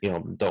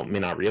 may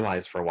not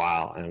realize for a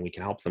while, and we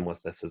can help them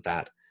with this, is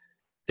that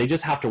they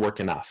just have to work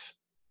enough,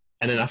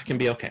 and enough can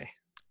be okay.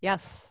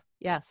 Yes.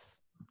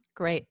 Yes.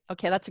 Great.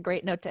 Okay. That's a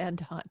great note to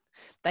end on.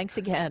 Thanks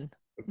again.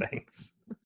 Thanks.